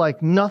you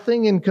like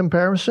nothing in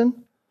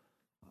comparison?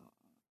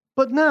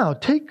 But now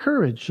take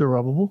courage,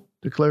 Zerubbabel,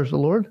 declares the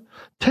Lord.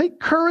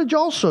 Take courage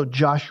also,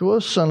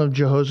 Joshua, son of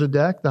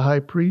Jehozadak, the high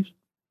priest.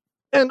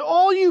 And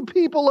all you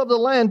people of the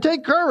land,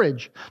 take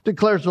courage,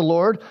 declares the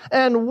Lord,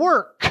 and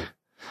work,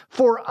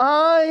 for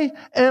I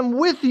am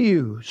with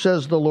you,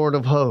 says the Lord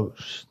of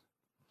hosts.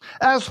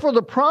 As for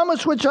the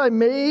promise which I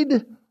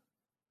made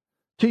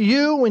to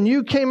you when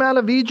you came out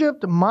of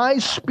Egypt, my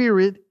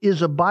Spirit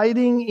is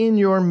abiding in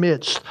your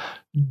midst.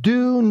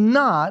 Do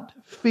not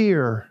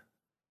fear.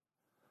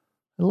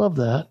 I love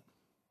that.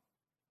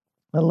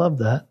 I love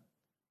that.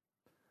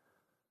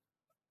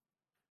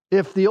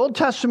 If the Old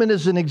Testament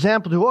is an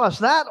example to us,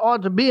 that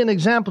ought to be an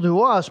example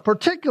to us,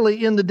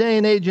 particularly in the day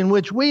and age in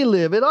which we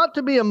live. It ought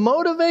to be a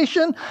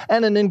motivation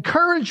and an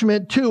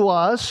encouragement to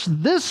us,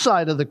 this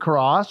side of the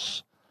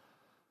cross,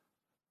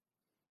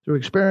 to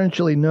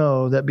experientially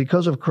know that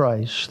because of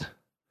Christ,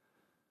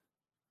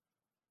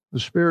 the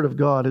Spirit of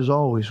God is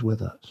always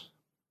with us.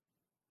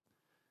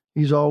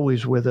 He's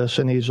always with us,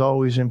 and He's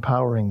always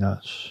empowering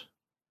us.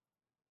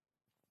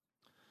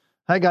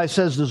 Haggai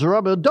says to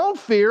Zerubbabel, don't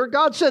fear.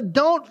 God said,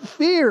 don't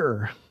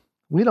fear.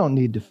 We don't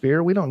need to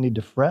fear. We don't need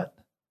to fret.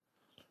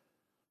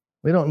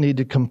 We don't need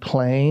to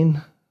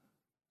complain.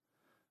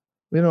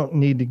 We don't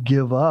need to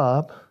give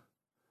up.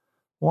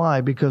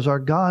 Why? Because our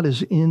God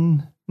is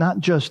not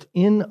just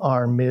in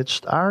our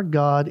midst, our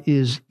God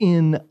is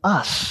in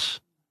us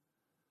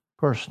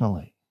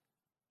personally.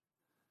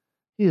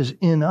 He is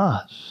in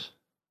us.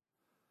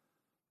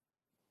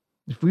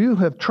 If you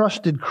have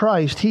trusted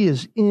Christ, He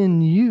is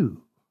in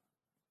you.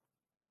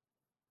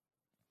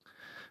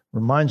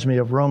 Reminds me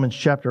of Romans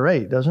chapter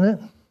 8, doesn't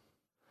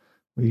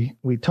it?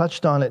 We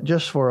touched on it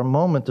just for a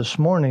moment this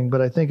morning, but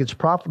I think it's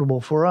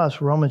profitable for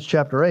us. Romans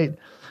chapter 8,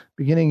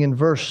 beginning in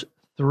verse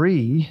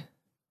 3.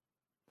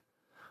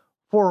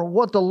 For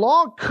what the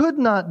law could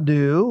not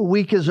do,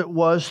 weak as it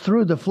was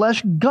through the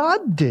flesh,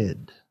 God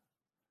did,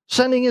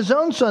 sending His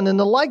own Son in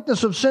the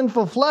likeness of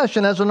sinful flesh,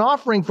 and as an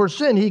offering for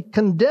sin, He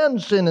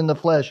condemned sin in the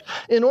flesh,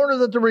 in order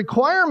that the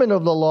requirement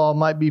of the law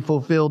might be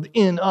fulfilled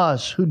in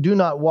us, who do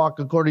not walk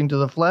according to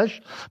the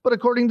flesh, but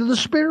according to the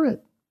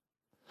Spirit.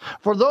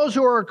 For those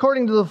who are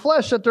according to the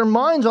flesh set their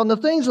minds on the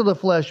things of the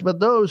flesh, but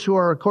those who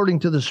are according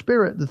to the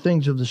Spirit, the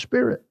things of the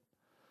Spirit.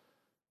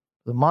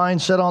 The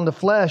mind set on the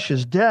flesh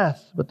is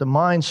death, but the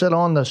mind set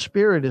on the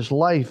Spirit is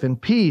life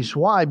and peace.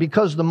 Why?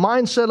 Because the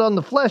mind set on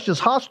the flesh is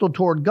hostile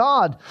toward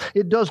God.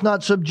 It does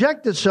not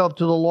subject itself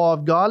to the law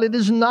of God. It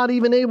is not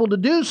even able to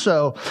do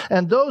so.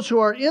 And those who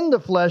are in the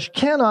flesh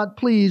cannot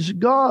please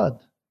God.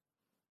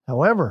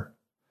 However,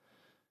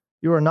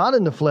 you are not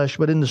in the flesh,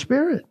 but in the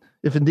Spirit,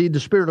 if indeed the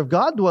Spirit of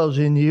God dwells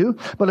in you.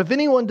 But if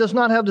anyone does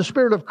not have the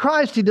Spirit of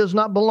Christ, he does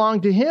not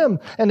belong to Him.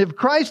 And if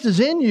Christ is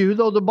in you,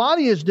 though the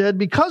body is dead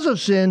because of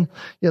sin,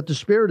 yet the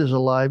Spirit is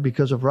alive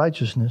because of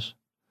righteousness.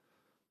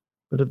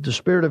 But if the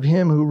Spirit of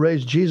Him who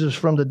raised Jesus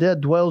from the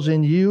dead dwells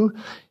in you,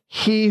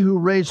 He who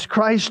raised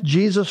Christ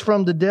Jesus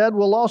from the dead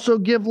will also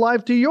give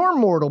life to your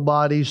mortal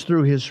bodies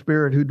through His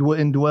Spirit who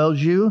indwells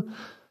you.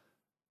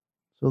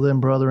 So then,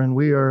 brethren,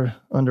 we are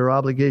under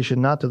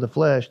obligation not to the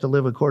flesh to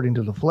live according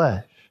to the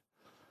flesh.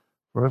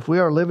 For if we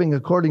are living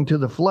according to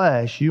the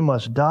flesh, you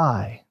must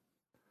die.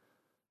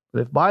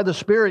 But if by the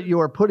Spirit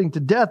you are putting to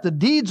death the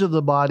deeds of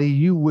the body,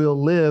 you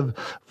will live.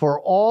 For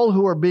all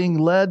who are being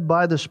led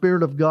by the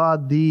Spirit of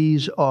God,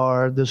 these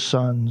are the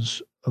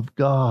sons of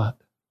God.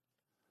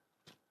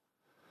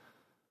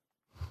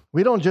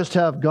 We don't just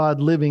have God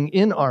living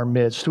in our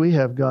midst, we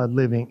have God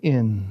living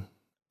in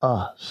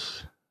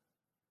us.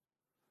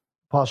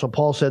 Apostle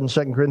Paul said in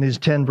 2 Corinthians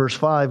 10, verse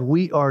 5,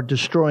 we are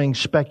destroying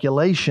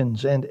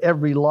speculations and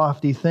every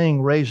lofty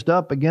thing raised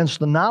up against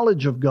the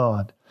knowledge of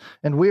God.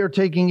 And we are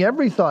taking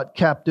every thought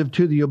captive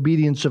to the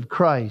obedience of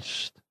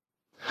Christ.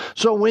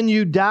 So when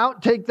you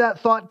doubt, take that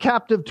thought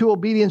captive to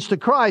obedience to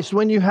Christ.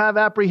 When you have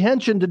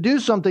apprehension to do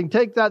something,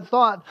 take that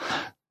thought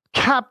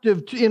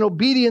captive in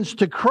obedience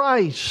to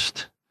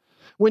Christ.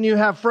 When you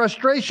have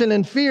frustration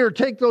and fear,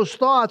 take those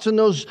thoughts and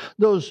those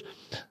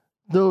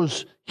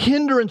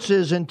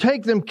hindrances and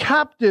take them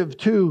captive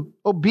to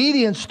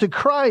obedience to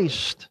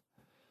Christ.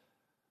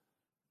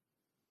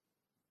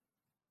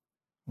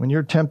 When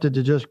you're tempted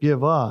to just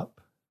give up,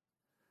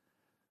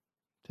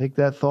 take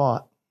that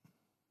thought,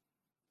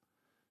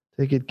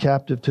 take it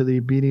captive to the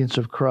obedience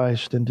of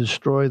Christ and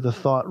destroy the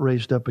thought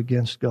raised up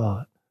against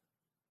God.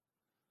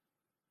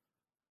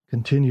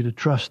 Continue to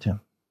trust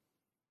Him.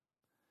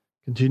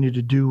 Continue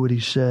to do what He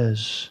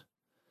says.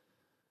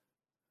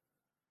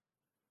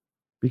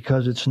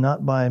 Because it's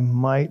not by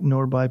might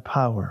nor by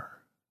power.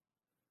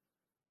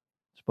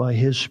 It's by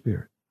His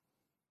Spirit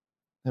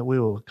that we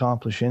will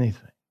accomplish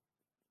anything.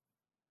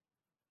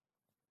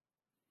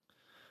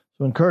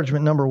 So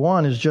encouragement number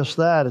 1 is just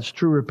that. It's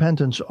true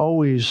repentance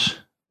always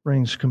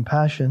brings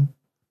compassion.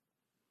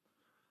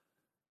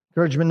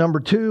 Encouragement number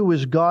 2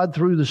 is God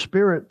through the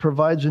Spirit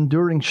provides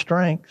enduring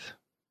strength.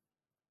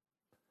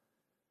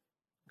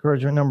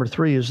 Encouragement number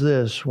 3 is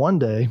this. One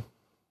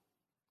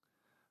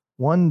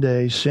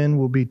day sin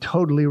will be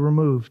totally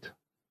removed.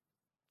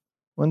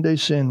 One day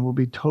sin will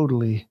be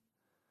totally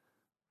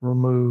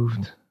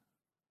removed.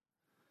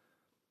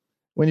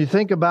 When you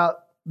think about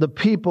the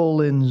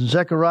people in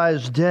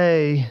Zechariah's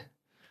day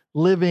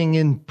living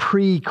in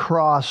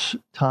pre-cross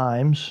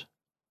times,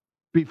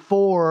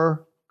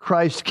 before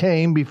Christ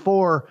came,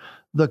 before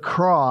the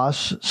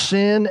cross,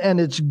 sin and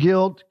its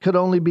guilt could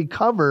only be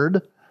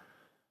covered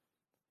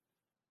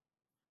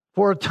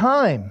for a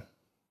time.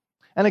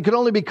 And it could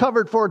only be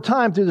covered for a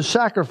time through the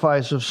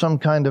sacrifice of some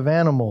kind of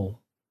animal.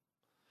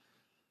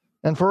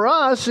 And for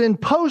us, in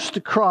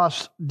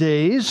post-cross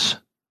days,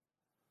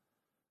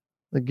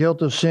 the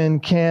guilt of sin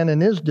can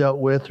and is dealt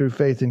with through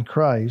faith in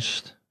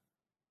Christ.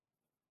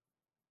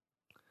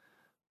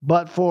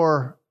 But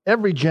for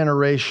every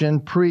generation,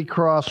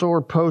 pre-cross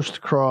or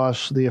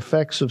post-cross, the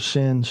effects of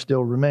sin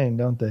still remain,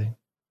 don't they?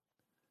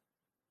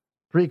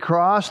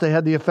 Pre-cross, they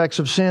had the effects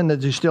of sin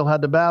that they still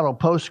had to battle.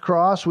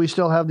 Post-cross, we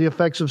still have the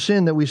effects of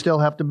sin that we still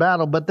have to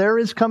battle. But there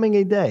is coming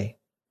a day.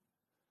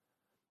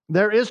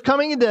 There is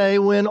coming a day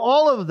when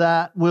all of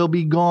that will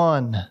be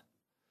gone.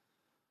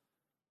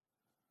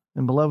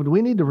 And beloved,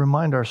 we need to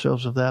remind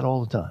ourselves of that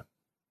all the time.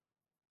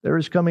 There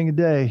is coming a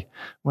day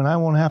when I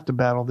won't have to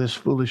battle this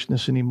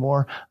foolishness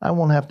anymore. I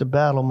won't have to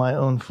battle my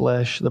own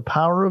flesh. The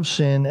power of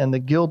sin and the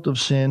guilt of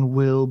sin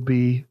will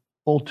be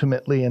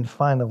ultimately and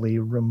finally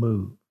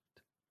removed.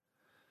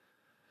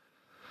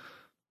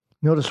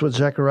 Notice what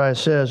Zechariah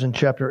says in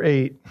chapter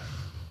 8,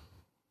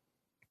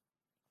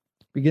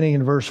 beginning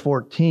in verse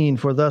 14.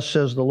 For thus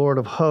says the Lord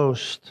of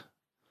hosts,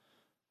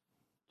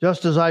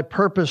 just as I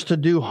purposed to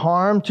do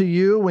harm to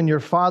you when your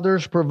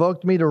fathers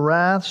provoked me to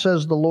wrath,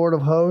 says the Lord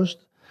of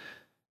hosts,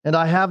 and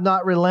I have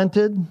not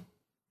relented,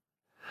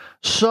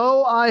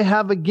 so I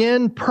have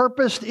again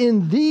purposed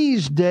in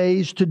these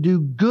days to do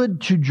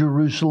good to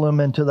Jerusalem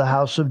and to the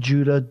house of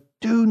Judah.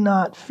 Do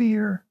not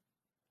fear.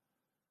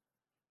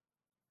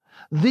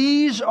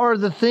 These are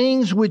the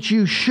things which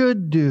you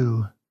should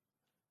do.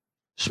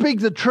 Speak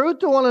the truth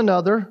to one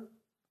another.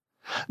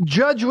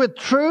 Judge with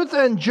truth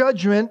and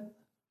judgment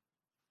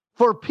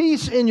for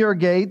peace in your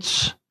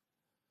gates.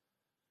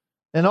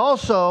 And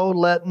also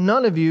let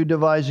none of you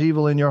devise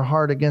evil in your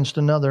heart against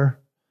another.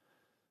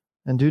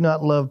 And do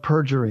not love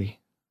perjury.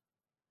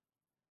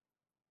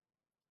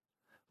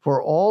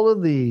 For all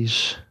of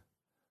these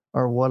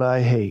are what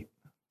I hate,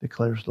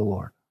 declares the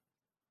Lord.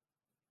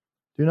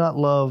 Do not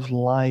love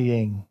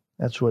lying.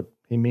 That's what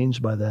he means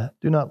by that.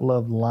 Do not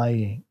love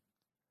lying.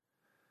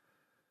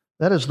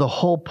 That is the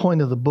whole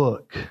point of the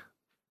book.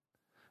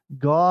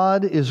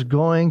 God is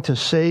going to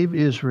save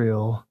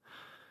Israel,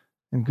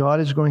 and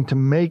God is going to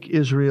make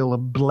Israel a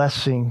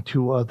blessing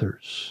to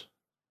others.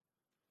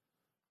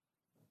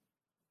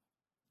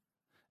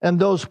 And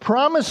those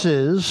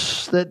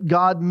promises that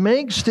God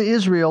makes to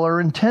Israel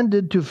are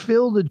intended to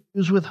fill the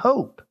Jews with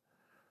hope.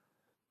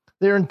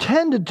 They're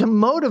intended to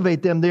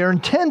motivate them. They're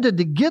intended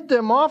to get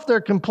them off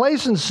their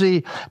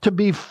complacency, to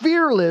be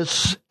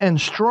fearless and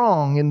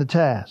strong in the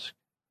task.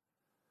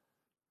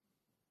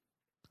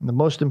 And the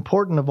most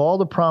important of all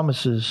the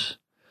promises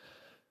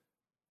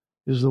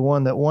is the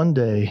one that one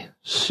day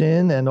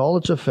sin and all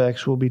its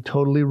effects will be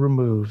totally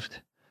removed.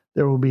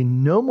 There will be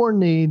no more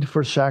need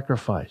for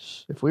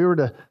sacrifice. If we were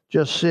to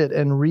just sit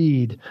and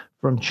read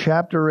from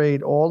chapter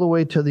 8 all the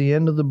way to the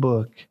end of the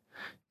book,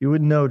 you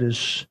would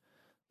notice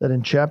that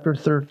in chapter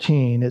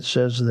 13 it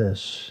says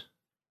this: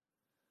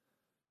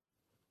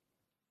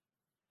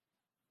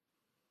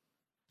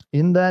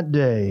 "In that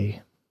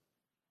day,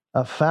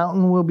 a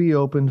fountain will be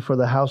opened for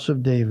the house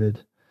of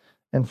David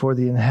and for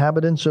the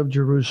inhabitants of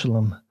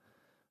Jerusalem,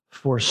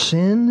 for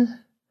sin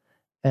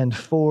and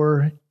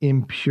for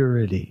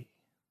impurity."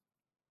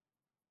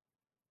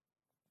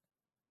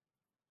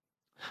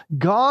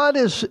 God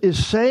is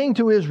saying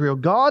to Israel,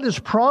 God is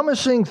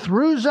promising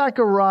through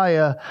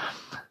Zechariah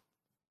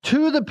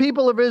to the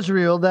people of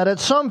Israel that at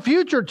some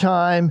future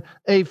time,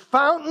 a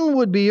fountain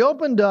would be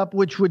opened up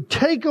which would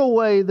take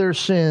away their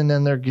sin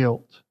and their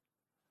guilt,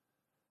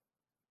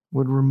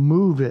 would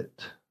remove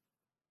it.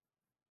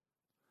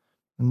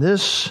 And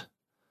this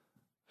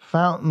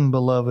fountain,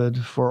 beloved,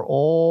 for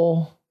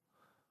all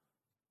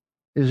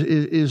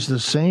is the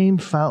same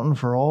fountain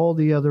for all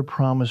the other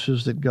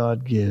promises that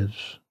God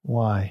gives.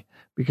 Why?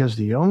 Because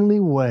the only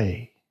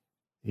way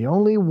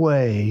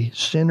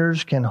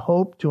sinners can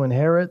hope to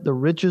inherit the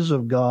riches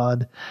of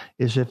God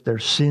is if their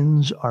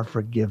sins are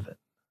forgiven.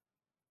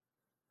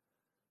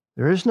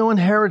 There is no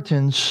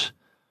inheritance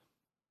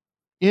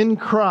in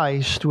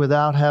Christ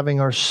without having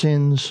our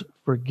sins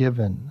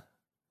forgiven.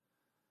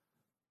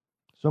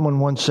 Someone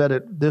once said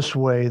it this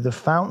way: the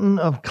fountain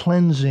of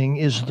cleansing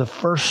is the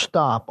first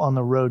stop on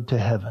the road to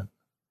heaven.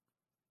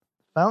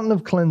 Fountain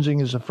of cleansing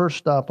is the first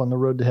stop on the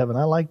road to heaven.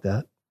 I like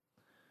that.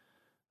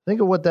 Think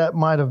of what that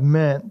might have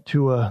meant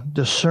to a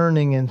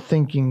discerning and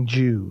thinking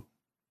Jew.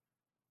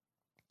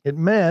 It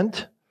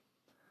meant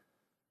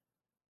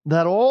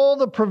that all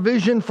the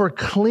provision for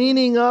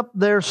cleaning up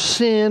their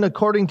sin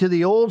according to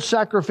the old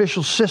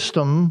sacrificial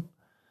system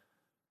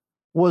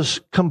was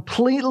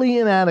completely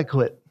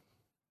inadequate.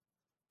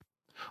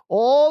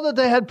 All that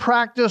they had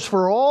practiced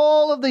for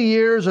all of the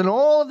years and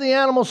all of the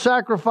animal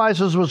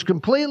sacrifices was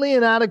completely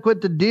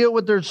inadequate to deal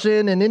with their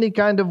sin in any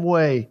kind of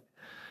way.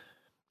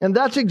 And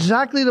that's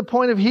exactly the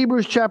point of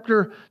Hebrews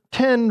chapter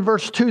 10,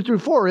 verse 2 through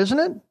 4, isn't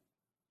it?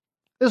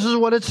 This is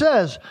what it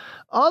says.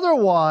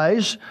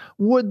 Otherwise,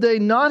 would they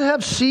not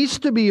have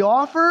ceased to be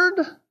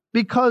offered?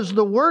 Because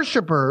the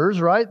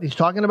worshipers, right, he's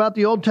talking about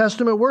the Old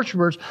Testament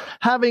worshipers,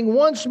 having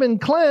once been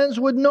cleansed,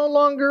 would no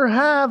longer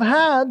have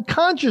had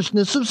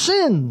consciousness of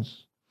sins.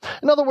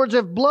 In other words,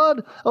 if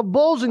blood of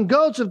bulls and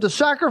goats, if the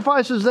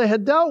sacrifices they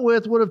had dealt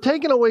with would have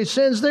taken away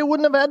sins, they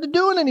wouldn't have had to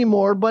do it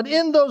anymore. But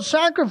in those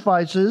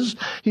sacrifices,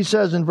 he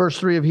says in verse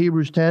 3 of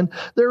Hebrews 10,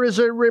 there is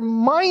a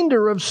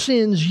reminder of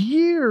sins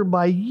year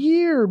by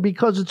year,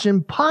 because it's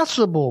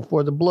impossible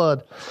for the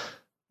blood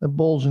of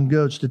bulls and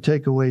goats to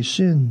take away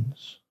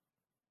sins.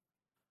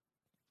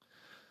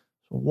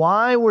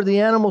 Why were the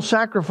animal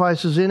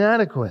sacrifices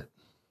inadequate?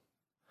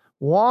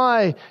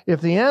 Why, if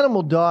the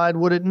animal died,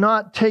 would it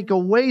not take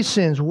away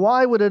sins?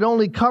 Why would it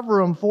only cover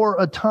them for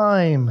a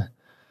time?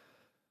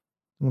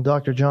 And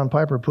Dr. John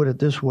Piper put it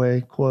this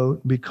way,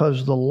 quote,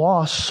 because the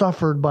loss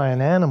suffered by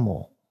an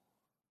animal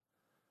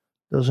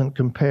doesn't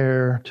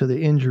compare to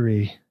the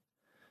injury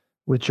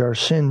which our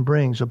sin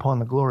brings upon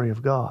the glory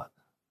of God.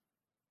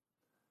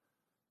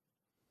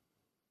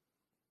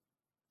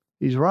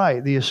 He's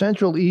right. The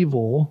essential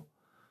evil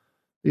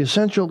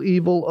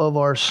of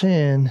our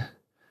sin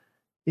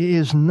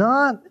is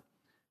not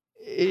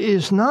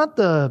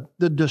the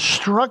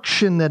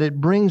destruction that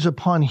it brings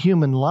upon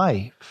human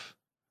life.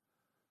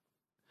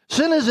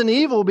 Sin isn't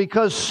evil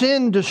because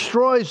sin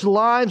destroys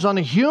lives on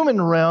a human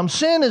realm.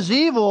 Sin is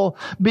evil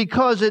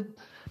because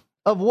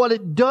of what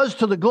it does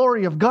to the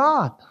glory of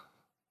God.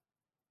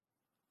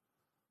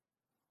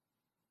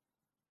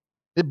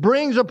 It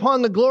brings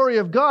upon the glory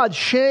of God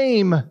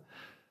shame,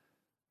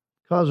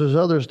 causes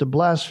others to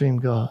blaspheme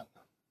God.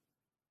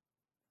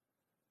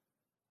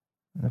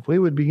 And if we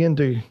would begin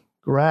to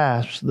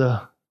grasp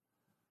the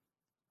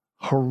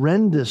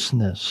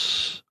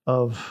horrendousness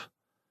of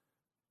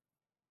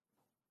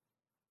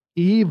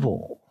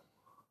evil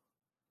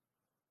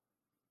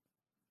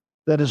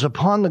that is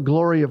upon the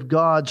glory of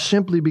God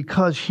simply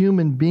because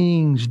human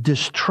beings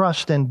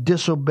distrust and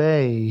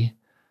disobey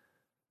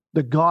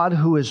the God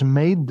who has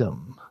made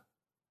them,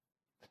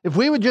 if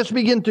we would just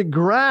begin to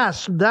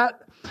grasp that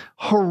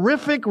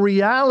horrific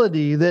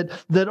reality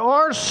that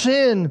our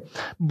sin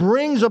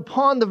brings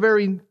upon the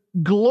very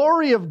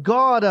glory of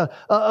God,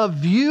 a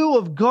view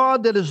of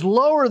God that is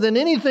lower than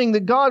anything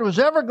that God was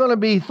ever going to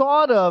be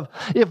thought of.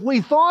 If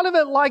we thought of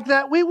it like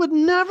that, we would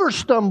never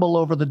stumble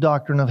over the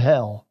doctrine of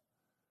hell.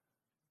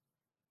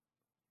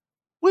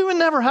 We would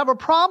never have a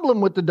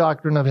problem with the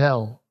doctrine of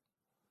hell.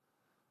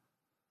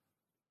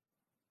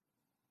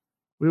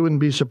 We wouldn't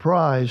be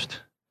surprised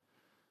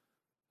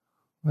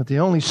But the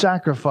only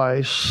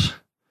sacrifice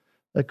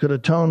that could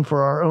atone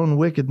for our own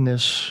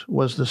wickedness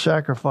was the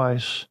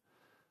sacrifice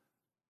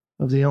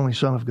of the only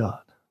Son of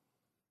God.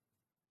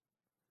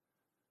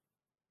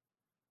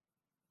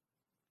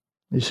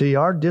 You see,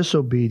 our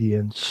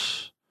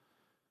disobedience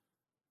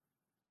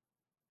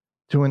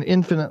to an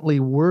infinitely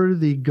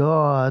worthy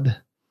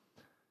God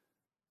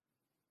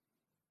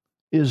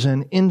is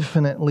an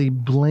infinitely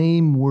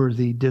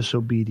blameworthy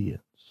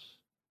disobedience.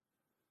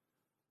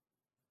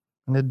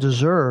 And it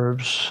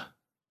deserves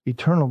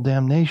eternal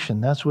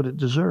damnation. That's what it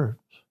deserves.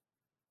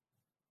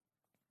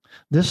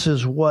 This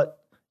is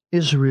what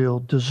Israel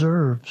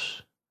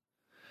deserves.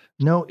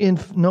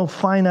 No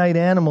finite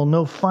animal,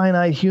 no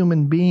finite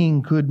human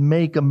being could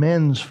make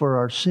amends for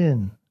our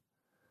sin.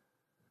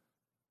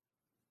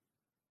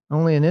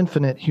 Only an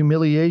infinite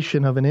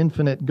humiliation of an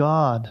infinite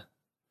God,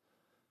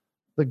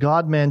 the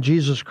God-man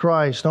Jesus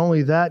Christ,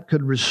 only that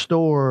could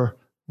restore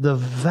the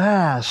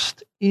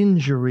vast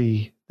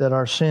injury that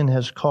our sin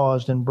has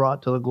caused and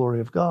brought to the glory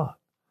of God.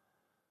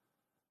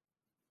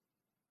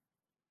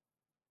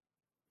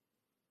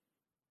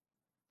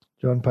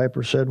 John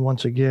Piper said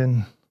once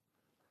again,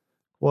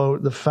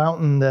 quote, "The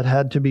fountain that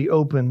had to be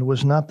opened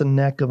was not the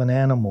neck of an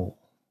animal.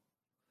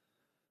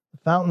 The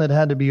fountain that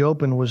had to be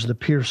opened was the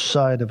pierced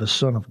side of a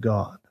Son of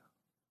God."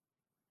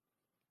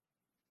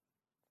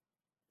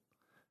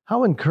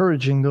 How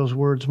encouraging those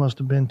words must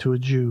have been to a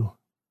Jew.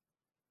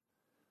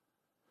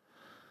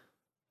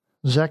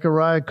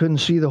 Zechariah couldn't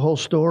see the whole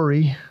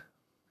story,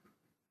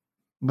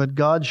 but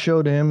God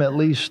showed him at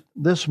least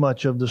this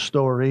much of the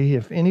story.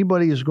 If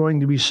anybody is going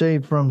to be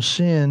saved from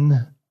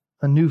sin,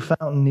 a new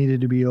fountain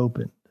needed to be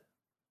opened.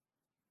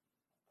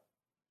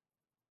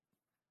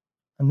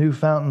 A new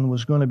fountain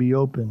was going to be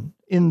opened.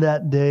 In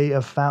that day,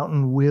 a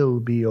fountain will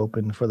be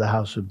opened for the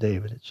house of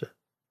David, it said.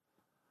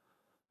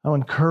 How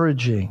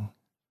encouraging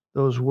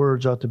those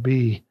words ought to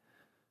be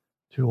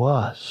to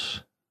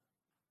us.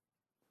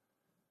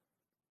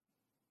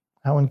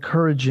 How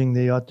encouraging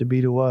they ought to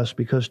be to us,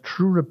 because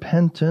true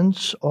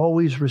repentance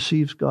always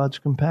receives God's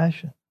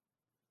compassion.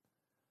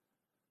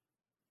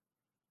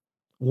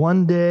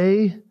 One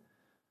day,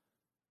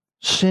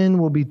 sin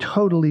will be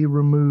totally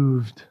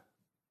removed.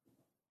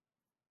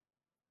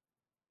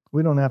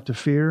 We don't have to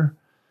fear.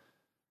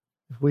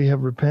 If we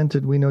have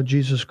repented, we know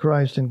Jesus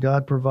Christ, and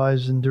God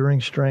provides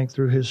enduring strength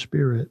through His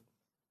Spirit.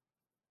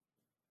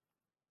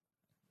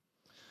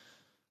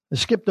 I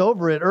skipped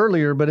over it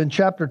earlier, but in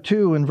chapter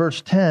 2 and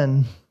verse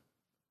 10,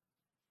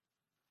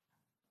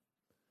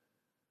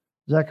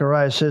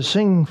 Zechariah says,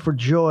 "Sing for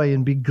joy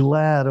and be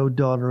glad, O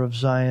daughter of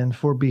Zion,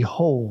 for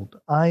behold,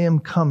 I am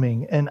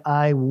coming and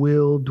I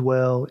will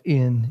dwell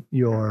in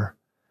your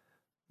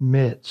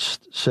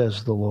midst,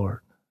 says the Lord."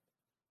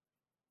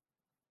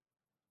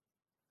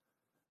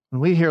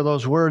 When we hear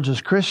those words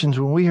as Christians,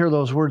 when we hear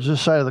those words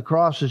this side of the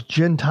cross as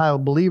Gentile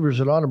believers,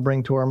 it ought to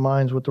bring to our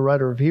minds what the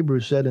writer of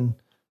Hebrews said in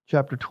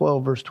chapter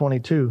 12, verse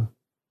 22.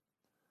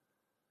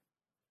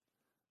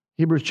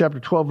 Hebrews chapter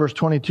 12, verse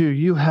 22,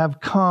 "You have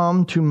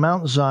come to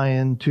Mount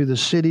Zion, to the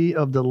city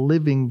of the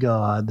living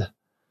God,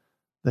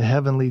 the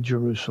heavenly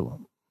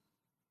Jerusalem."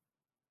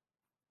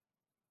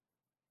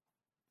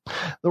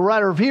 The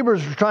writer of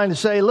Hebrews was trying to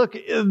say, look,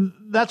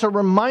 that's a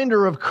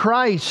reminder of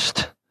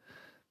Christ,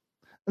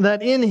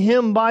 that in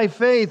Him by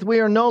faith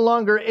we are no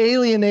longer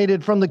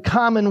alienated from the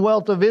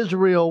commonwealth of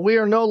Israel. We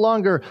are no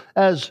longer,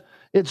 as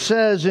it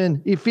says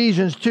in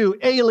Ephesians 2,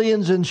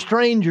 aliens and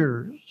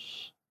strangers.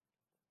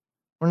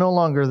 We're no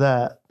longer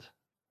that.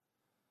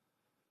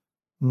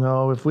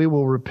 No, if we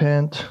will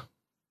repent,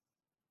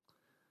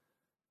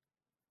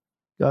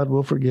 God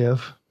will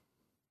forgive.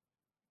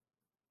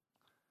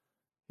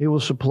 He will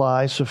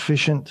supply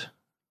sufficient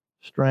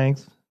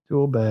strength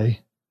to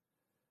obey.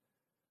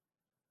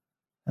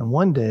 And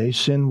one day,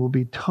 sin will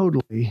be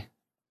totally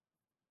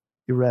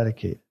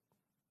eradicated.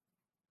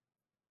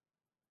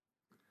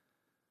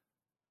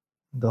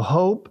 The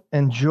hope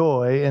and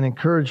joy and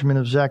encouragement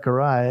of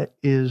Zechariah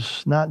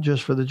is not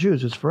just for the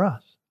Jews, it's for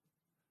us.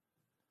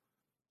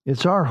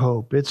 It's our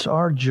hope, it's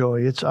our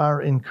joy, it's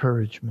our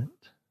encouragement.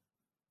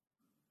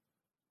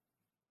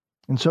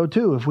 And so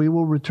too, if we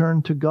will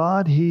return to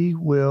God, He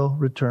will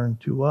return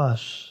to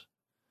us.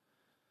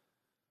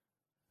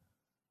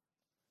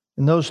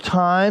 In those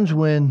times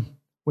when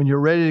you're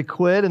ready to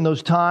quit, in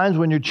those times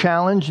when you're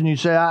challenged and you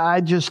say,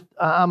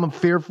 I'm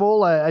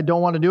fearful, I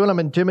don't want to do it, I'm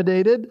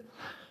intimidated,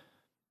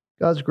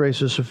 God's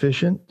grace is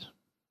sufficient.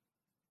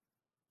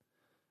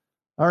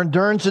 Our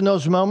endurance in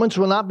those moments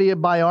will not be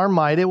by our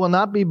might. It will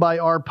not be by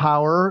our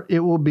power. It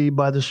will be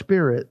by the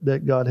Spirit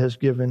that God has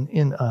given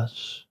in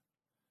us.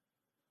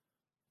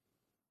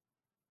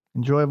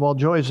 And joy of all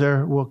joys,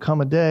 there will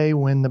come a day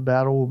when the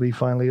battle will be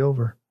finally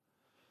over.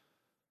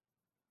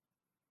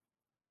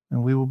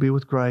 And we will be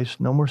with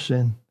Christ. No more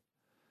sin.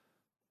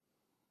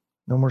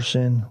 No more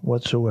sin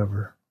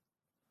whatsoever.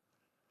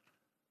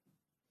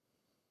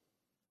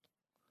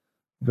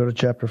 Go to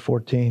chapter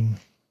 14.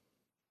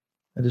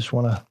 I just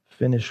want to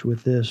finish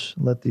with this.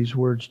 Let these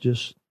words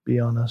just be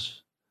on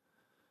us.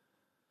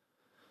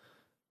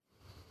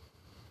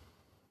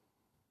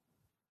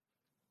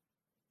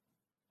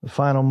 The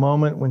final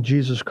moment when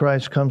Jesus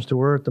Christ comes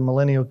to earth, the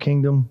millennial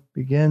kingdom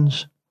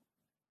begins.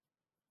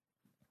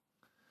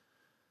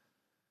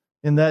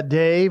 In that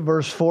day,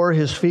 verse 4,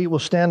 his feet will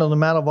stand on the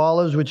Mount of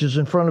Olives, which is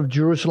in front of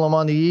Jerusalem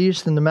on the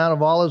east, and the Mount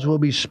of Olives will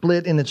be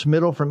split in its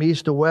middle from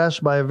east to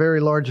west by a very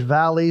large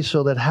valley,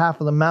 so that half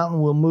of the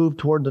mountain will move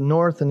toward the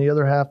north and the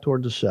other half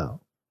toward the south.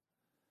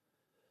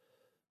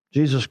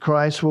 Jesus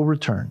Christ will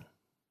return,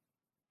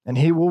 and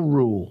he will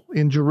rule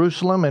in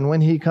Jerusalem, and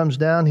when he comes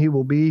down, he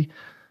will be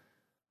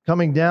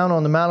coming down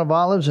on the Mount of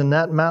Olives, and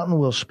that mountain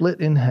will split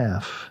in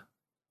half.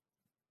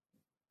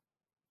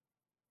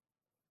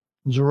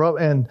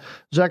 And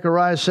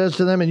Zechariah says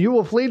to them, and you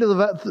will flee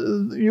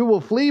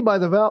by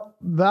the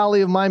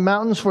valley of my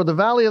mountains, for the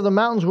valley of the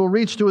mountains will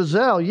reach to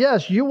Azel.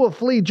 Yes, you will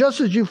flee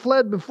just as you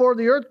fled before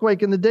the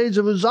earthquake in the days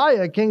of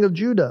Uzziah, king of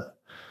Judah.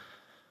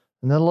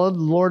 And the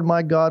Lord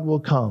my God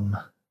will come,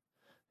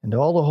 and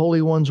all the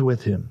holy ones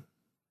with him.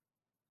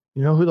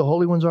 You know who the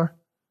holy ones are?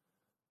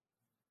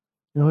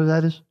 You know who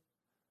that is?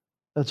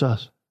 That's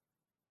us.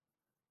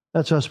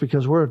 That's us,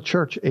 because we're a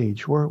church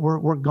age.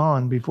 We're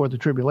gone before the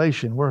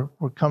tribulation. We're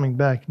coming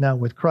back now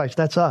with Christ.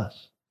 That's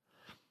us.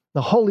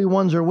 The holy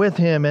ones are with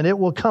him, and it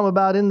will come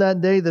about in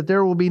that day that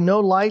there will be no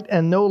light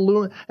and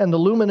and the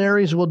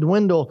luminaries will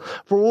dwindle.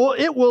 For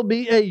it will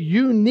be a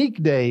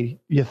unique day,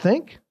 you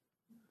think?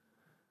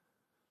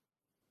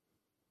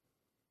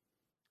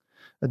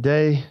 A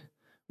day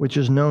which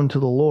is known to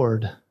the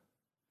Lord.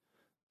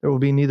 There will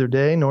be neither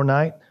day nor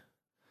night,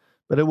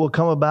 but it will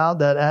come about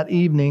that at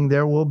evening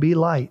there will be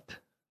light.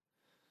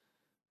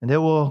 And it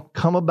will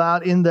come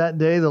about in that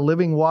day the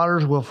living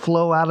waters will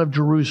flow out of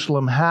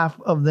Jerusalem, half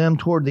of them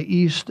toward the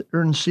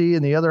eastern sea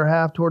and the other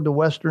half toward the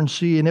western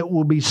sea, and it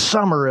will be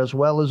summer as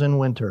well as in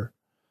winter.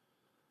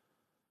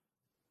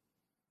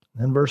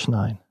 And verse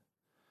 9,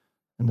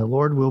 and the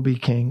Lord will be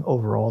king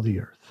over all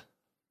the earth.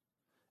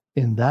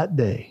 In that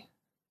day,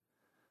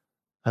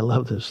 I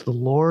love this, the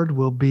Lord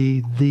will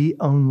be the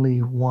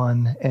only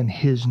one, and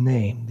his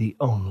name the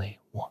only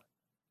one.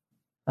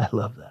 I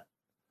love that.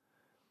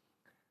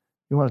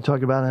 You want to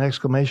talk about an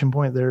exclamation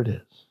point? There it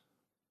is.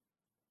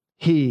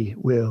 He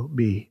will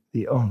be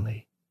the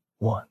only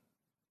one.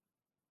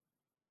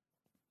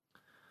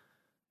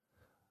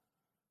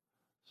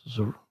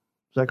 So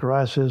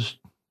Zechariah says,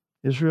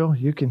 Israel,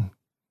 you can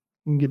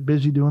get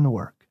busy doing the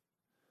work.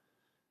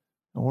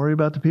 Don't worry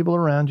about the people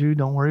around you.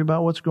 Don't worry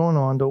about what's going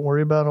on. Don't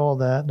worry about all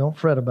that. Don't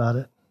fret about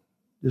it.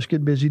 Just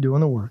get busy doing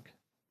the work.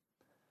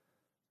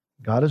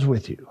 God is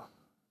with you.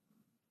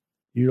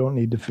 You don't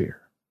need to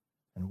fear.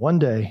 And one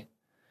day,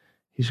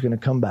 he's going to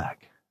come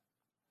back,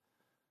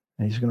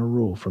 and he's going to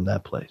rule from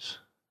that place.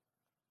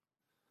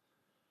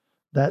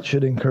 That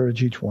should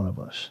encourage each one of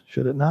us,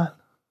 should it not?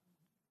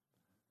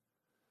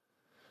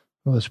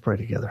 Well, let's pray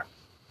together.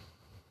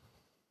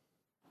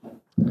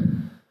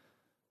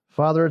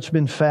 Father, it's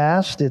been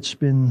fast. It's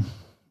been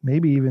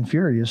maybe even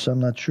furious, I'm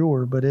not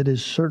sure, but it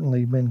has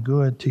certainly been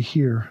good to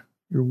hear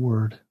your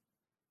word.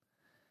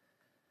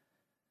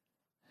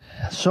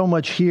 So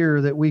much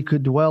here that we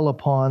could dwell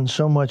upon,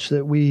 so much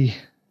that we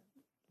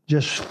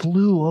just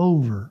flew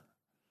over.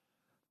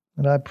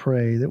 And I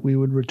pray that we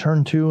would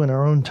return to in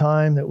our own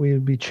time, that we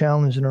would be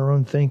challenged in our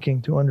own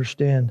thinking to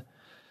understand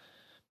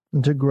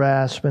and to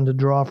grasp and to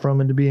draw from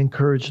and to be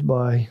encouraged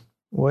by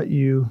what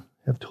you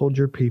have told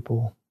your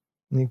people.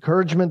 And the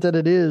encouragement that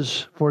it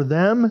is for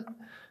them,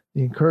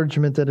 the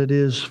encouragement that it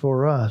is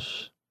for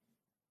us.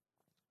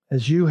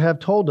 As you have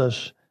told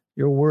us,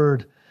 your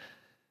word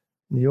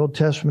in the Old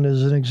Testament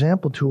is an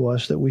example to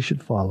us that we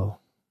should follow.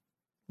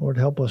 Lord,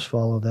 help us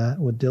follow that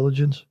with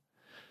diligence.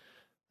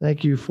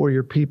 Thank you for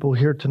your people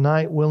here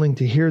tonight, willing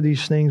to hear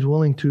these things,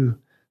 willing to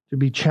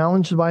be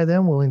challenged by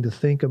them, willing to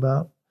think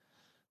about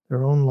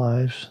their own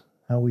lives,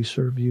 how we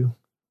serve you.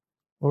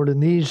 Lord, in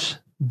these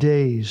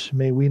days,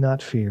 may we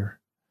not fear.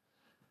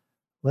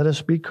 Let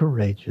us be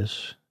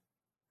courageous.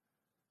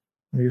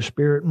 May your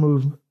Spirit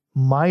move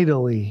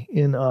mightily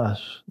in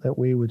us, that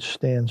we would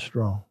stand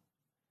strong,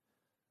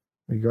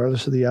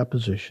 regardless of the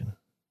opposition,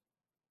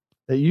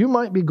 that you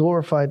might be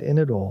glorified in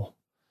it all,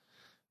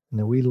 and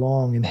that we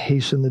long and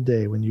hasten the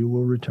day when you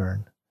will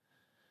return,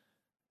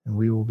 and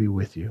we will be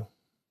with you.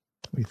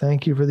 We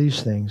thank you for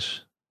these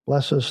things.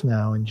 Bless us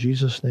now. In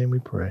Jesus' name we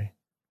pray.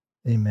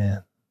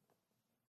 Amen.